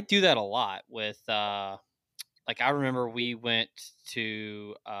I do that a lot with, I remember we went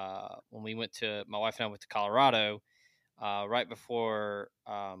to, when we went to, my wife and I went to Colorado, right before,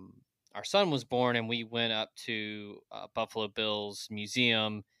 our son was born, and we went up to Buffalo Bills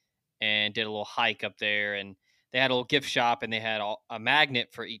Museum and did a little hike up there, and they had a little gift shop, and they had a magnet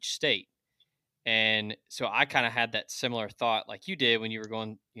for each state. And so I kind of had that similar thought like you did when you were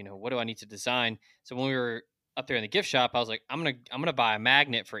going, what do I need to design? So when we were up there in the gift shop, I was like, I'm going to buy a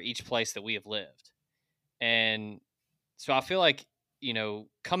magnet for each place that we have lived. And so I feel like,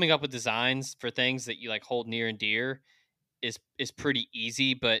 coming up with designs for things that you hold near and dear is pretty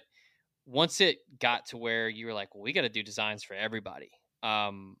easy. But once it got to where you were like, well, we got to do designs for everybody.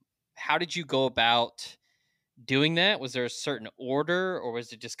 How did you go about doing that? Was there a certain order, or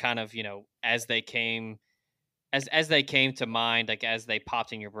was it just kind of, as they came to mind, like as they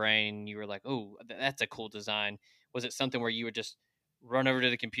popped in your brain, you were like, oh, that's a cool design? Was it something where you would just run over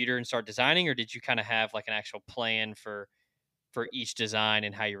to the computer and start designing, or did you kind of have like an actual plan for each design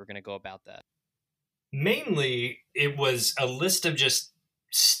and how you were going to go about that? Mainly, it was a list of just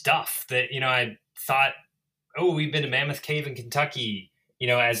stuff that, I thought, oh, we've been to Mammoth Cave in Kentucky,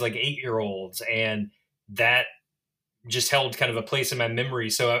 as like 8-year-olds, and that just held kind of a place in my memory.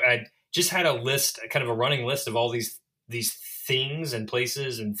 So I just had a list, kind of a running list of all these things and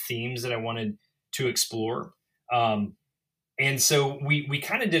places and themes that I wanted to explore. And so we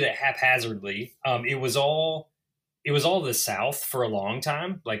kind of did it haphazardly. It was all the South for a long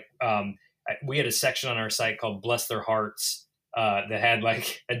time. Like, we had a section on our site called Bless Their Hearts, that had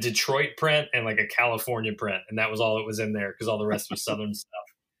like a Detroit print and like a California print, and that was all it was in there because all the rest was Southern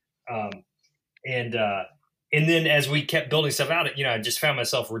stuff. And then as we kept building stuff out, I just found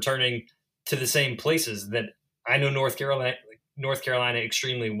myself returning to the same places that I know North Carolina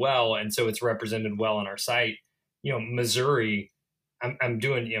extremely well, and so it's represented well on our site. Missouri, I'm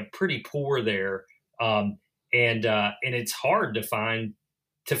doing pretty poor there, and it's hard to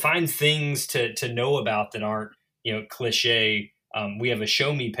find things to know about that aren't cliche. We have a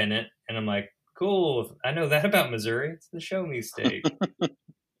Show Me pennant, and I'm like, cool, I know that about Missouri. It's the Show Me state.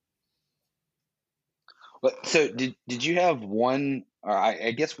 But so did you have one, or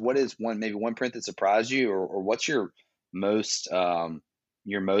I guess what is one print that surprised you, or what's your most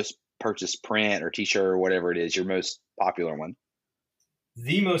purchased print or T-shirt or whatever it is, your most popular one?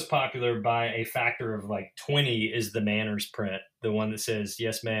 The most popular by a factor of like 20 is the Manners print, the one that says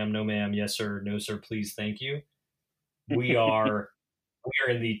yes ma'am, no ma'am, yes sir, no sir, please, thank you. We are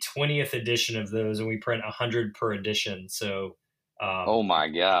in the 20th edition of those, and we print 100 per edition. So oh my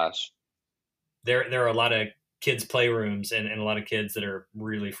gosh. There are a lot of kids' playrooms and a lot of kids that are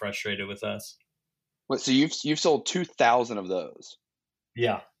really frustrated with us. What? So you've sold 2,000 of those?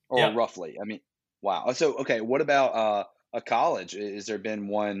 Yeah. Or yeah. roughly. I mean, wow. So okay, what about a college? Is there been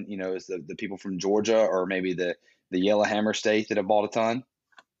one? Is the people from Georgia or maybe the Yellowhammer State that have bought a ton?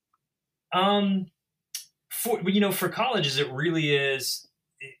 For colleges, it really is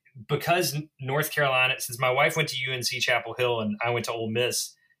because North Carolina. Since my wife went to UNC Chapel Hill and I went to Ole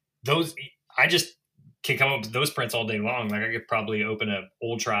Miss, I just can come up with those prints all day long. Like I could probably open an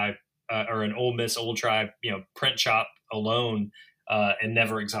Old Tribe or an Ole Miss Old Tribe, print shop alone and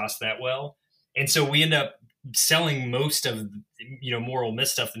never exhaust that well. And so we end up selling most of, more Ole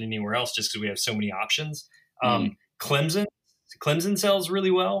Miss stuff than anywhere else just because we have so many options. Clemson sells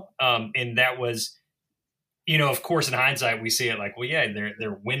really well. And that was, of course, in hindsight, we see it like, well, yeah,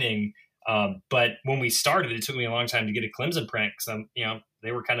 they're winning. But when we started, it took me a long time to get a Clemson print because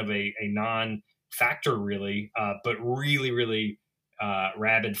they were kind of a non-factor really, but really, really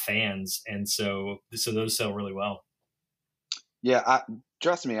rabid fans, and so those sell really well. Yeah,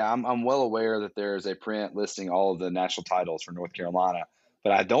 trust me, I'm well aware that there's a print listing all of the national titles for North Carolina,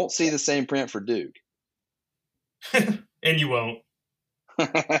 but I don't see the same print for Duke. And you won't.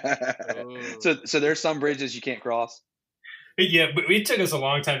 So there's some bridges you can't cross. Yeah, but it took us a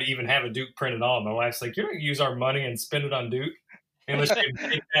long time to even have a Duke print at all. My wife's like, "You're going to use our money and spend it on Duke, unless you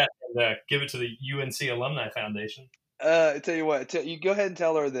take that and give it to the UNC Alumni Foundation." I tell you what, you go ahead and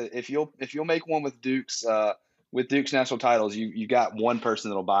tell her that if you'll make one with Duke's national titles, you got one person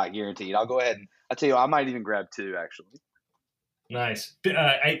that'll buy it guaranteed. I'll go ahead and I tell you, I might even grab two actually. Nice.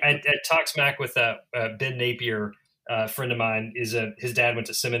 I talk smack with Ben Napier, a friend of mine. His dad went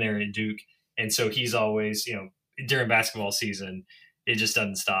to seminary at Duke, and so he's always during basketball season, it just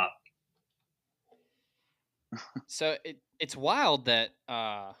doesn't stop. So it's wild that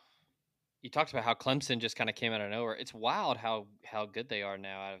you talked about how Clemson just kind of came out of nowhere. It's wild how good they are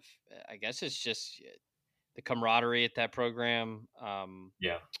now. I guess it's just the camaraderie at that program.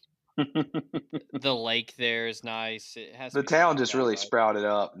 Yeah. The lake there is nice. It has the town just really sprouted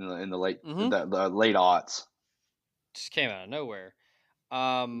up in the late the late aughts. Just came out of nowhere.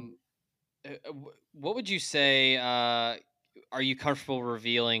 What would you say? Are you comfortable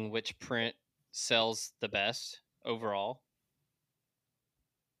revealing which print sells the best overall?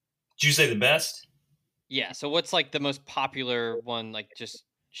 Did you say the best? Yeah. So what's like the most popular one? Like just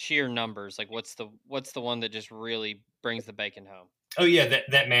sheer numbers. Like what's the one that just really brings the bacon home? Oh yeah,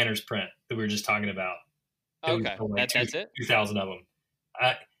 that Manners print that we were just talking about. Okay, that's it. 2,000 of them.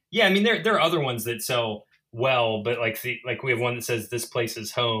 Yeah, I mean there are other ones that sell well, but like we have one that says "This place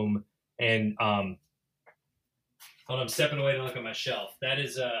is home," and hold on, I'm stepping away to look at my shelf.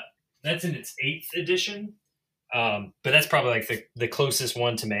 That's in its 8th edition, but that's probably like the closest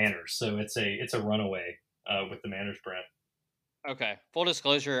one to Manners. So it's a runaway with the Manners print. Okay, full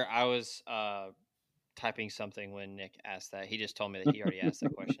disclosure, I was typing something when Nick asked that. He just told me that he already asked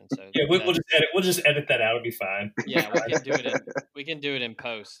that question. So yeah, we'll just edit that out. It'll be fine. Yeah, we can do it in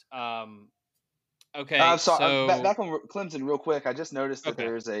post. Okay. I'm sorry. So, back on Clemson real quick. I just noticed that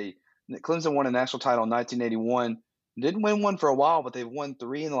there's Clemson won a national title in 1981. Didn't win one for a while, but they've won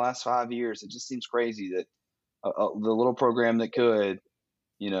 3 in the last 5 years. It just seems crazy that the little program that could,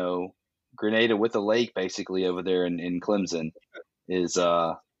 Grenada with the lake basically over there in Clemson is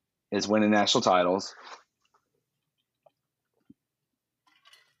winning national titles.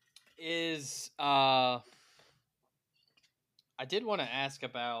 I did want to ask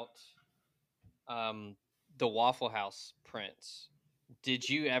about the Waffle House prints. Did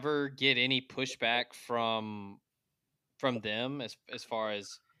you ever get any pushback from from them as far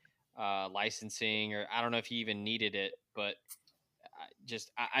as licensing, or I don't know if you even needed it, but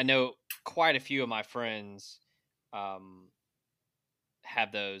I know quite a few of my friends have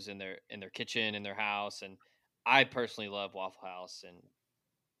those in their kitchen, in their house, and I personally love Waffle House and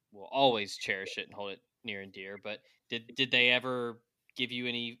will always cherish it and hold it near and dear. But did they ever give you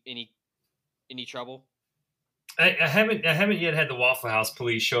any trouble? I haven't yet had the Waffle House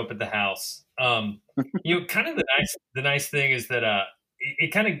police show up at the house. Kind of the nice thing is that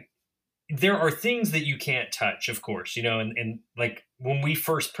it kind of, there are things that you can't touch, of course, and like when we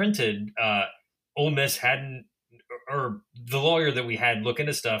first printed, Ole Miss hadn't, or the lawyer that we had look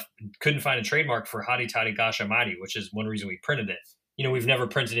into stuff couldn't find a trademark for Hotty Toddy Gosh Almighty, which is one reason we printed it. We've never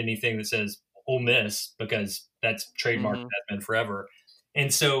printed anything that says Ole Miss because that's trademarked, Mhm. that's been forever.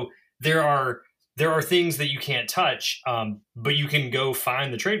 And so there are things that you can't touch, but you can go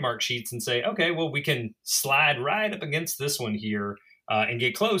find the trademark sheets and say, okay, well, we can slide right up against this one here and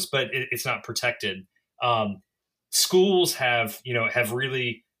get close, but it's not protected. Schools have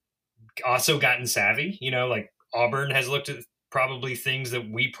really also gotten savvy. Like Auburn has looked at probably things that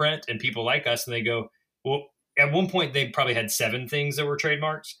we print and people like us, and they go, well, at one point they probably had 7 things that were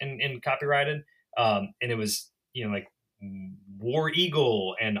trademarked and copyrighted, and it was like War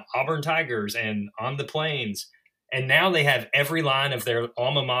Eagle and Auburn Tigers and On the Plains, and now they have every line of their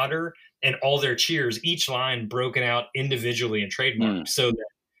alma mater and all their cheers, each line broken out individually and trademarked, so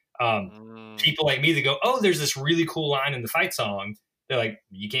that people like me that go, oh, there's this really cool line in the fight song, they're like,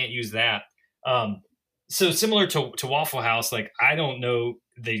 you can't use that. So similar to Waffle House, like I don't know,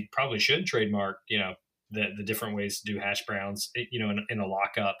 they probably should trademark, the different ways to do hash browns, in a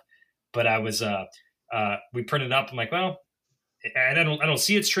lockup. But I was, we printed up. I'm like, well, I don't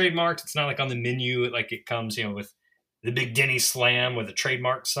see it's trademarked. It's not like on the menu, like it comes, with the big Denny Slam with a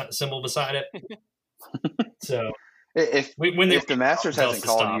trademark symbol beside it. So if the Masters hasn't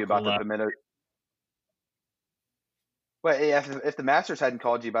called you about the pimento, well, if the Masters hadn't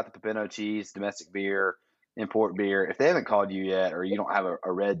called you about the pimento cheese, domestic beer, import beer, if they haven't called you yet, or you don't have a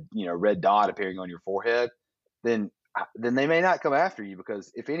red dot appearing on your forehead, then they may not come after you,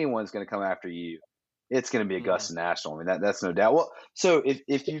 because if anyone's going to come after you, it's going to be Augusta National. I mean, that's no doubt. Well, so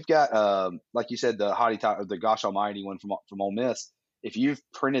if you've got like you said, the Hotty Toddy, the Gosh Almighty one from Ole Miss, if you've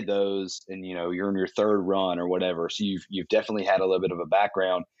printed those and you're in your 3rd run or whatever, so you've definitely had a little bit of a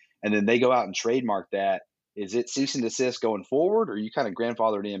background, and then they go out and trademark that, is it cease and desist going forward, or are you kind of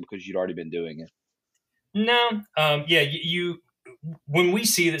grandfathered in because you'd already been doing it? No, yeah, you when we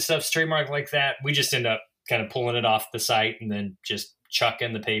see that stuff's trademarked like that, we just end up kind of pulling it off the site and then just chuck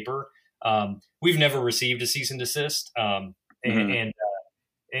in the paper. We've never received a cease and desist, and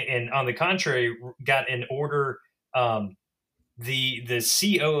on the contrary, got an order. The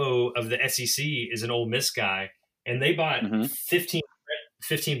COO of the SEC is an Ole Miss guy, and they bought 15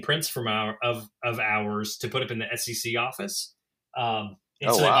 prints from ours to put up in the SEC office. They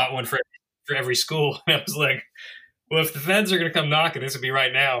bought one for every school. And I was like, well, if the feds are going to come knocking, this would be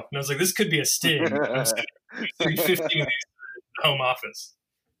right now. And I was like, this could be a sting. I'm sending 315 of these to the home office.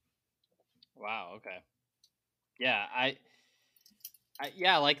 Wow. Okay. Yeah. I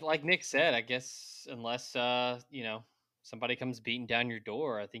yeah, like Nick said, I guess unless somebody comes beating down your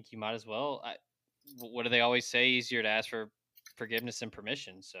door, I think you might as well. What do they always say? Easier to ask for forgiveness and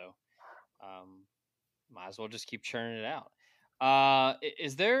permission. So, might as well just keep churning it out.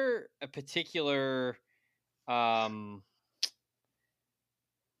 Is there a particular I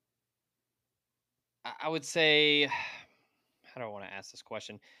would say, how do I want to ask this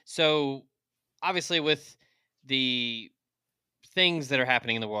question? So obviously with the things that are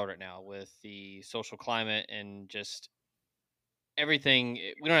happening in the world right now, with the social climate and just everything,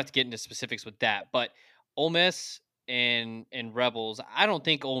 we don't have to get into specifics with that, but Ole Miss and Rebels, I don't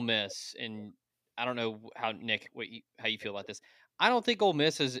think Ole Miss, and I don't know how Nick, how you feel about this. I don't think Ole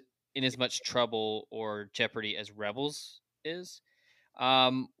Miss is in as much trouble or jeopardy as Rebels is.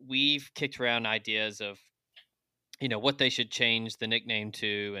 We've kicked around ideas of, what they should change the nickname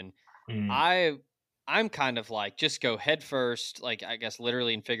to, and I'm kind of like, just go head first, like I guess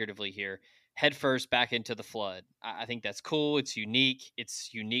literally and figuratively here, head first back into the flood. I think that's cool. It's unique. It's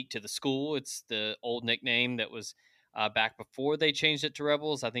unique to the school. It's the old nickname that was back before they changed it to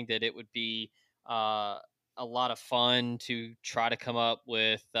Rebels. I think that it would be a lot of fun to try to come up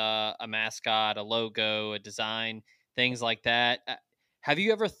with a mascot, a logo, a design, things like that. Have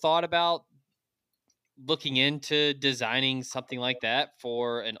you ever thought about looking into designing something like that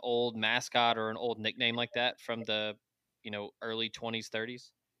for an old mascot or an old nickname like that from the, early 20s,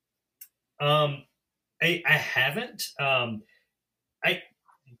 30s? I haven't.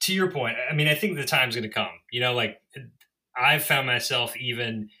 To your point, I mean, I think the time's going to come. Like I've found myself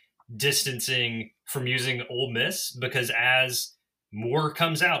even distancing from using Ole Miss, because as more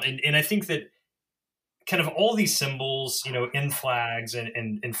comes out, and I think that kind of all these symbols, in flags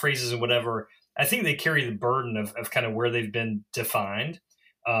and phrases and whatever, I think they carry the burden of kind of where they've been defined.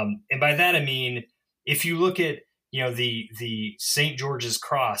 And by that, I mean, if you look at, the St. George's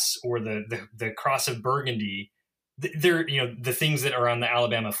Cross or the Cross of Burgundy, they're, the things that are on the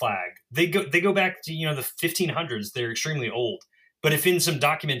Alabama flag, they go back to, the 1500s. They're extremely old. But if in some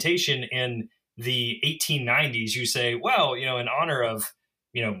documentation in the 1890s, you say, well, in honor of,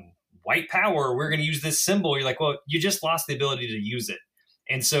 white power, we're going to use this symbol. You're like, well, you just lost the ability to use it.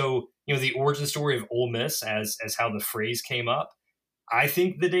 And so, the origin story of Ole Miss as how the phrase came up, I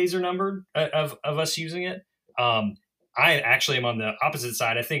think the days are numbered of us using it. I actually am on the opposite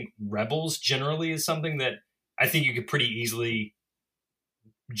side. I think rebels generally is something that I think you could pretty easily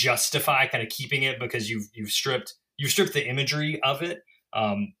justify kind of keeping it, because you've stripped the imagery of it.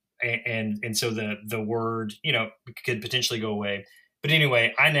 And so the word, could potentially go away. But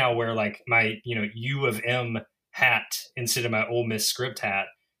anyway, I now wear like my, U of M hat instead of my Ole Miss script hat,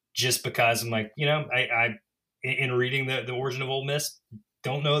 just because I'm like, I in reading the origin of Ole Miss,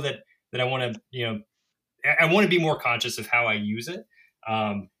 don't know that I want to, I want to be more conscious of how I use it,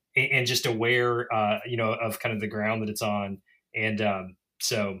 and just aware, of kind of the ground that it's on. And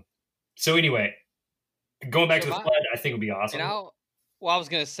so anyway, going back to the flood, I think would be awesome. I was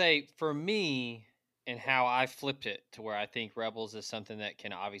going to say, for me, and how I flipped it to where I think rebels is something that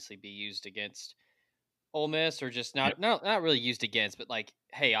can obviously be used against Ole Miss, or just not really used against, but like,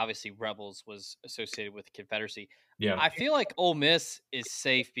 hey, obviously rebels was associated with the Confederacy. Yeah, I feel like Ole Miss is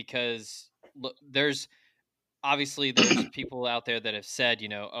safe because look, there's people out there that have said,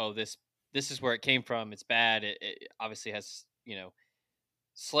 oh, this is where it came from. It's bad. It obviously has,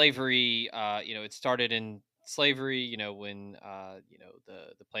 slavery. It started in slavery. When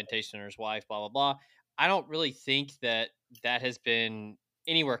the plantation owner's wife, blah blah blah. I don't really think that has been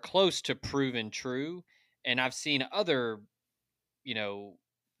anywhere close to proven true. And I've seen other,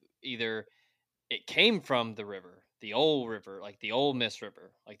 either it came from the river, the old river, like the Ole Miss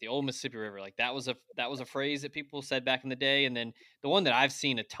River, like the old Mississippi River. Like that was a phrase that people said back in the day. And then the one that I've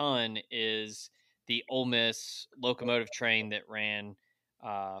seen a ton is the Ole Miss locomotive train that ran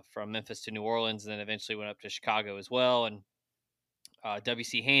from Memphis to New Orleans, and then eventually went up to Chicago as well. And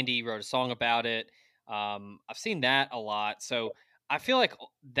W.C. Handy wrote a song about it. I've seen that a lot. So I feel like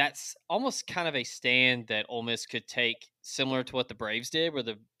that's almost kind of a stand that Ole Miss could take, similar to what the Braves did, where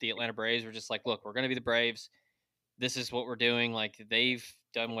the Atlanta Braves were just like, look, we're going to be the Braves. This is what we're doing. Like, they've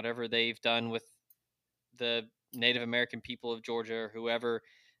done whatever they've done with the Native American people of Georgia or whoever.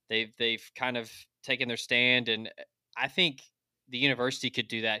 They've kind of taken their stand. And I think the university could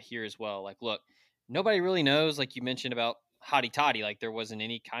do that here as well. Like, look, nobody really knows, like you mentioned about Hotty Toddy, like there wasn't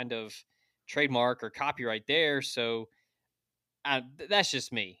any kind of trademark or copyright there. So that's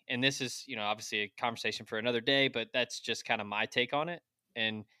just me. And this is, obviously a conversation for another day, but that's just kind of my take on it.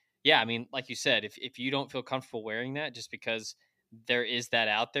 And yeah, I mean, like you said, if you don't feel comfortable wearing that just because there is that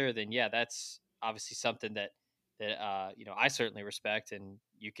out there, then yeah, that's obviously something that I certainly respect, and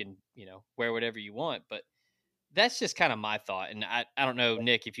you can, wear whatever you want. But that's just kind of my thought. And I don't know,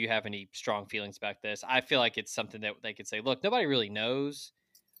 Nick, if you have any strong feelings about this. I feel like it's something that they could say, look, nobody really knows.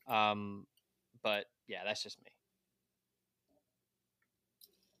 But yeah, that's just me.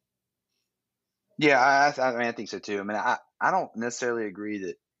 Yeah, I mean, I think so too. I mean, I don't necessarily agree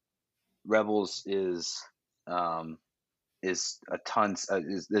that Rebels is a ton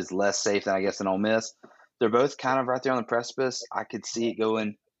is less safe than, I guess, than Ole Miss. They're both kind of right there on the precipice. I could see it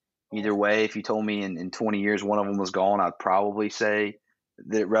going either way. If you told me in 20 years one of them was gone, I'd probably say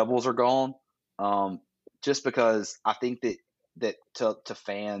that Rebels are gone. Just because I think that to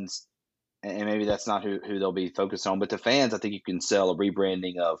fans, and maybe that's not who they'll be focused on, but to fans, I think you can sell a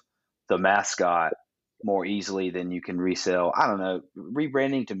rebranding of the mascot more easily than you can resell, I don't know,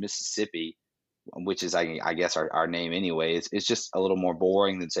 rebranding to Mississippi, which is, I guess, our name anyway. It's just a little more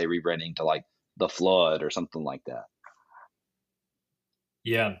boring than, say, rebranding to like the Flood or something like that.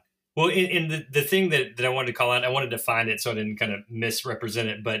 Yeah. Well, in the thing that I wanted to call out, I wanted to find it so I didn't kind of misrepresent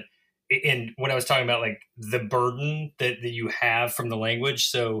it. But when I was talking about like the burden that you have from the language,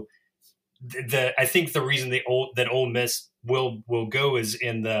 so I think the reason that Ole Miss will go is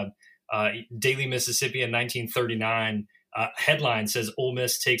in the Daily Mississippi in 1939. Headline says Ole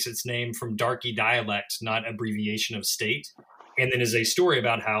Miss takes its name from Darky dialect, not abbreviation of state. And then is a story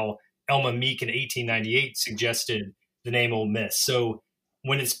about how Elma Meek in 1898 suggested the name Ole Miss. So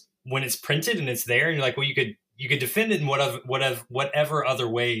when it's printed and it's there, and you're like, well, you could defend it in whatever other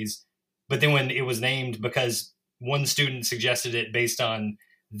ways. But then when it was named, because one student suggested it based on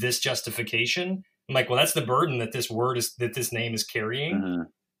this justification. I'm like, well, that's the burden that this name is carrying.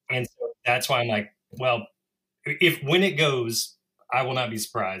 Mm-hmm. And so that's why I'm like, well, when it goes, I will not be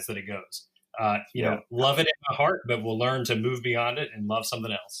surprised that it goes. Love it in my heart, but we'll learn to move beyond it and love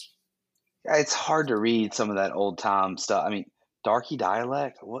something else. It's hard to read some of that old time stuff. I mean, Darky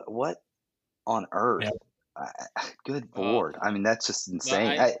dialect. What on earth? Yeah. Good Lord! I mean, that's just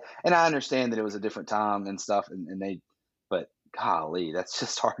insane. I understand that it was a different time and stuff, but golly, that's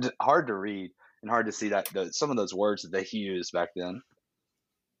just hard to read and hard to see that some of those words that they used back then.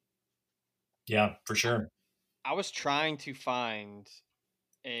 Yeah, for sure. I was trying to find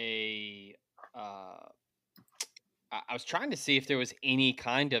I was trying to see if there was any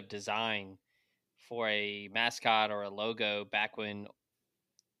kind of design for a mascot or a logo back when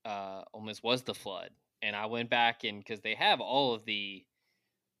Ole Miss was the Flood. And I went back because they have all of the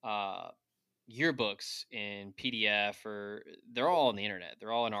yearbooks in PDF, or they're all on the internet.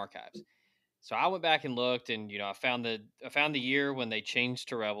 They're all in archives. So I went back and looked, and I found the year when they changed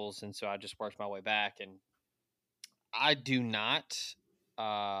to Rebels, and so I just worked my way back. And I do not.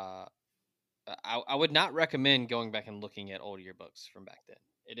 I would not recommend going back and looking at old yearbooks from back then.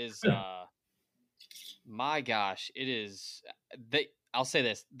 It is, my gosh, it is. I'll say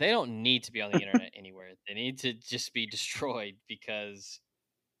this: they don't need to be on the internet anywhere. They need to just be destroyed, because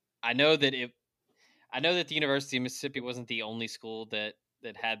I know that the University of Mississippi wasn't the only school that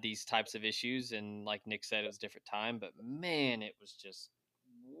had these types of issues, and like Nick said, it was a different time. But man, it was just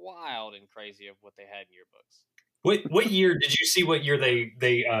wild and crazy of what they had in yearbooks. What year did you see? What year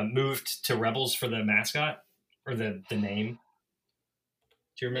they moved to Rebels for the mascot or the name?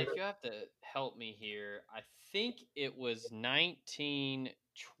 Do you remember? If you have to help me here, I think it was 29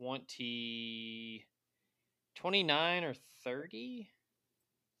 or 30,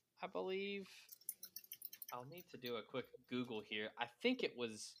 I believe. I'll need to do a quick Google here. I think it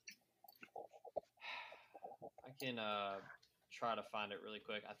was. I can try to find it really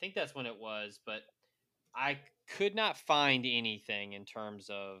quick. I think that's when it was, but I could not find anything in terms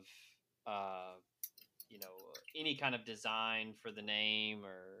of, any kind of design for the name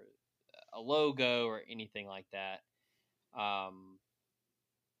or a logo or anything like that. I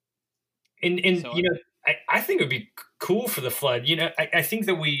think it would be cool for the Flood. I think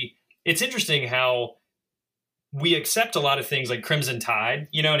that it's interesting how we accept a lot of things like Crimson Tide,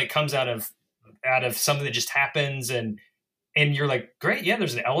 and it comes out of something that just happens, and you're like, great, yeah,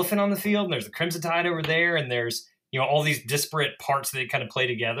 there's an elephant on the field, and there's the Crimson Tide over there, and there's all these disparate parts that kind of play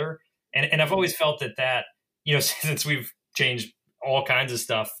together. And I've always felt that since we've changed all kinds of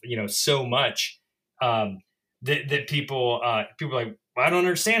stuff, so much, that people are like, well, I don't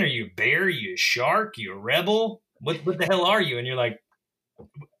understand. Are you a bear? Are you a shark? Are you a rebel? What the hell are you? And you're like,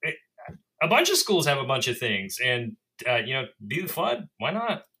 a bunch of schools have a bunch of things, and be the Flood. Why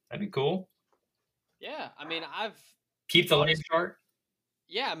not? That'd be cool. Yeah, I mean, keep the land shark.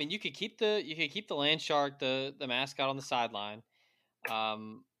 Yeah, I mean, you could keep the land shark, the mascot on the sideline. I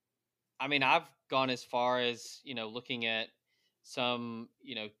mean, I've gone as far as looking at some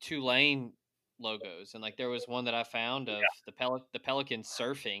Tulane logos, and like there was one that I found of the Pelican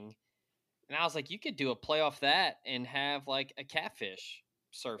surfing, and I was like, you could do a play off that and have like a catfish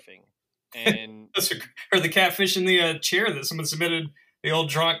surfing, and or the catfish in the chair that someone submitted, the old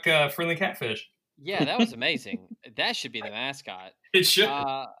drunk friendly catfish. Yeah, that was amazing. That should be the mascot. It should.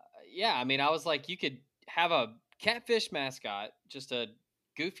 Yeah, I mean, I was like, you could have a catfish mascot, just a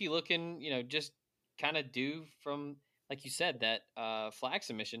goofy looking, just kind of do from, like you said, that flag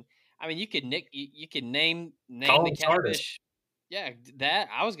submission. I mean, you could name the catfish. Artist. Yeah, that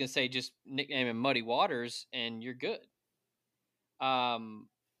I was gonna say, just nickname him Muddy Waters, and you're good. Yeah,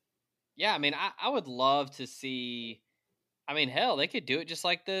 I mean, I would love to see. I mean, hell, they could do it just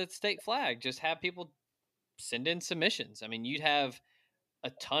like the state flag. Just have people send in submissions. I mean, you'd have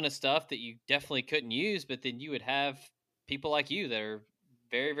a ton of stuff that you definitely couldn't use, but then you would have people like you that are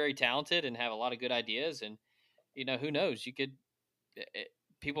very, very talented and have a lot of good ideas. And, who knows?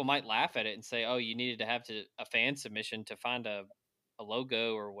 People might laugh at it and say, oh, you needed to have a fan submission to find a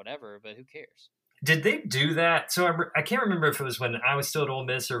logo or whatever, but who cares? Did they do that? So I can't remember if it was when I was still at Ole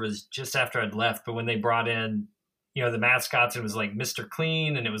Miss or it was just after I'd left, but when they brought in the mascots, it was like Mr.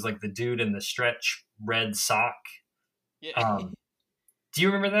 Clean, and it was like the dude in the stretch red sock. Yeah. Do you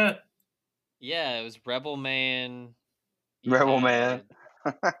remember that? Yeah, it was Rebel Man. Rebel Man.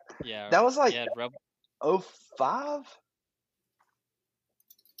 Yeah. That was like Rebel. 05?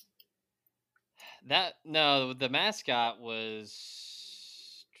 No, the mascot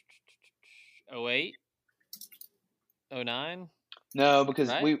was 08, 09. No, because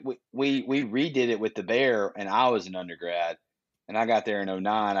right? we redid it with the Bear, and I was an undergrad, and I got there in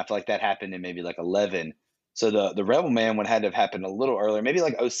 '09. I feel like that happened in maybe like 11. So the Rebel Man one had to have happened a little earlier, maybe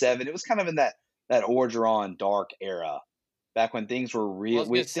like '07. It was kind of in that Orgeron dark era, back when things were Well, I real. was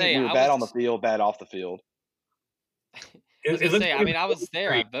gonna We think say we were I bad on the was. field, bad off the field. I It, was it gonna looks say. like I it mean, I was was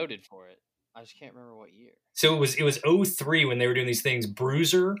there. I 03. voted for it. I just can't remember what year. So it was '03 when they were doing these things.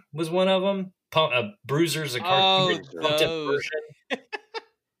 Bruiser was one of them. Bruiser's a cartoon Oh, Bruiser. pumped up those.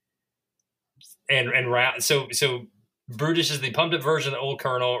 version, and so Brutus is the pumped up version of the old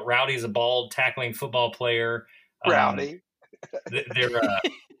Colonel. Rowdy is a bald tackling football player. Um, Rowdy. they're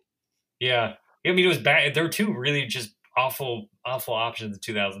yeah. I mean, it was bad. There were two really just awful options in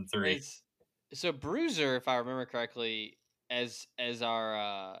 2003. So Bruiser, if I remember correctly, as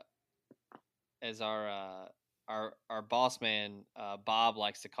our boss man Bob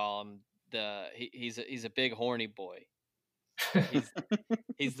likes to call him, he's a big horny boy.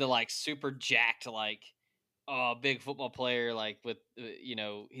 He's the like super jacked like big football player, like with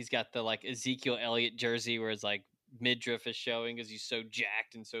he's got the like Ezekiel Elliott jersey where his like midriff is showing because he's so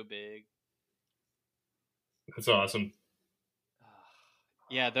jacked and so big. That's awesome.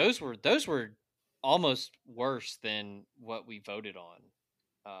 Yeah, those were almost worse than what we voted on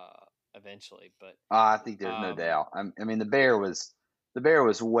eventually, but I think there's no doubt. I mean, the Bear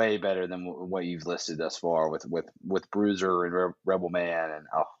was way better than what you've listed thus far with Bruiser and Rebel Man and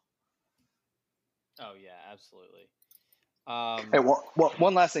oh yeah, absolutely. Hey,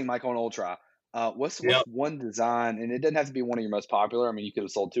 one last thing, Mike, on Ultra. What's Yep. one design, and it doesn't have to be one of your most popular. I mean, you could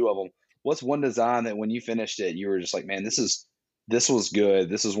have sold two of them. What's one design that when you finished it, you were just like, man, this was good.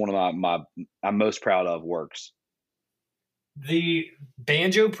 This is one of my I'm most proud of works. The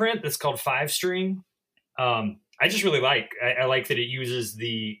banjo print that's called 5-string. I just really like. I like that it uses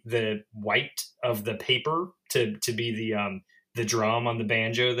the white of the paper to be the drum on the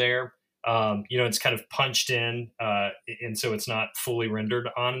banjo there. It's kind of punched in, and so it's not fully rendered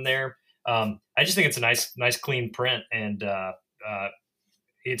on there. I just think it's a nice clean print, and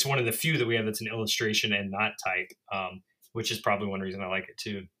it's one of the few that we have that's an illustration and not type, which is probably one reason I like it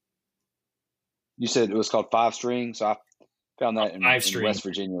too. You said it was called 5-string, so I found that in West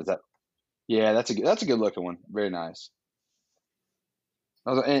Virginia. Is that? Yeah, that's a good looking one. Very nice.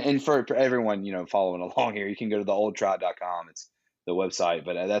 And for everyone, following along here, you can go to theoldtrot.com. It's the website,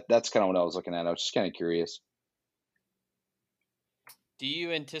 but that's kind of what I was looking at. I was just kind of curious. Do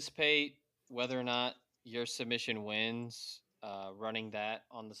you anticipate whether or not your submission wins running that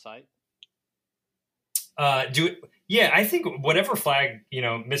on the site? Yeah, I think whatever flag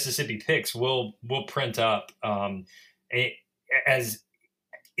Mississippi picks, we'll print up as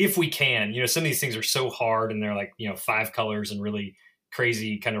if we can. Some of these things are so hard, and they're like 5 colors and really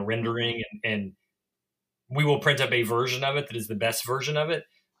crazy kind of rendering, and we will print up a version of it that is the best version of it.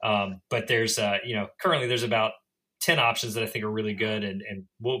 But there's currently there's about 10 options that I think are really good, and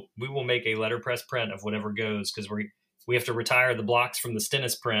we will make a letterpress print of whatever goes, because we have to retire the blocks from the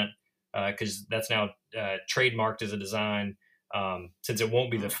Stennis print because that's now trademarked as a design, since it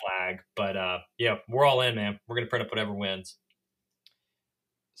won't be the flag. But yeah, we're all in, man. We're gonna print up whatever wins.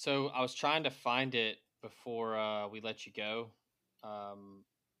 So I was trying to find it before we let you go,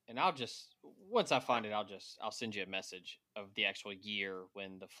 and once I find it, I'll send you a message of the actual year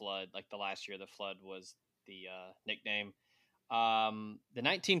when the flood, like the last year the flood was the nickname. The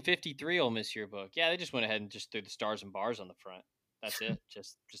 1953 Ole Miss yearbook. Yeah, they just went ahead and just threw the stars and bars on the front. That's it.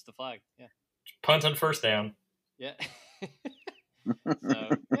 just the flag. Yeah. Punt on first down. Yeah. So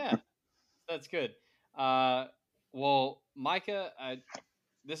yeah, that's good. Well, Micah,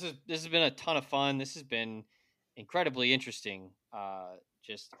 this has been a ton of fun. This has been incredibly interesting.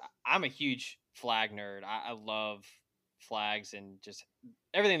 I'm a huge flag nerd. I love flags and just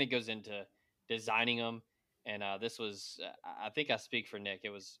everything that goes into designing them. And this was, I think I speak for Nick. It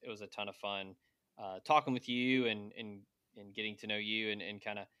was a ton of fun talking with you and getting to know you and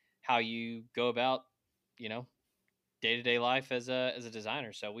kind of how you go about, day-to-day life as a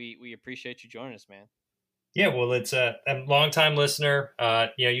designer. So we appreciate you joining us, man. Yeah, well, it's a long-time listener.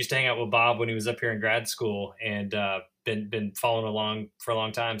 Used to hang out with Bob when he was up here in grad school, and been following along for a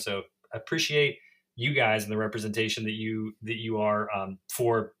long time. So I appreciate you guys and the representation that you are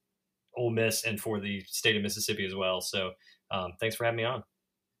for Ole Miss and for the state of Mississippi as well. So thanks for having me on.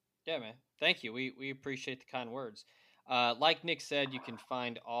 Yeah, man. Thank you. We appreciate the kind words. Like Nick said, you can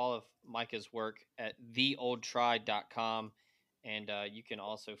find all of Micah's work at theoldtry.com. And you can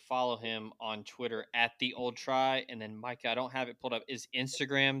also follow him on Twitter at The Old Try. And then, Micah, I don't have it pulled up. Is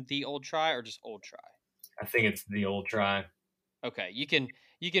Instagram The Old Try or just Old Try? I think it's The Old Try. Okay. You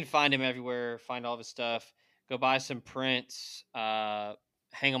can find him everywhere, find all of his stuff. Go buy some prints. Hang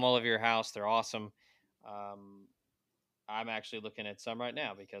them all over your house. They're awesome. I'm actually looking at some right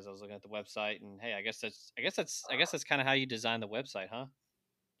now because I was looking at the website, and hey, I guess that's kind of how you design the website, huh?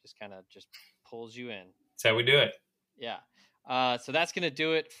 Just kind of pulls you in. That's how we do it. Yeah. So that's going to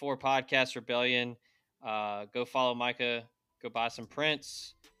do it for Podcast Rebellion. Go follow Micah. Go buy some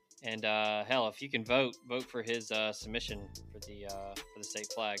prints. And hell, if you can vote for his submission for the state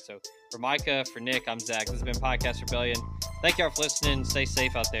flag. So for Micah, for Nick, I'm Zach. This has been Podcast Rebellion. Thank y'all for listening. Stay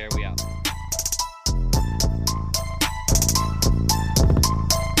safe out there. We out.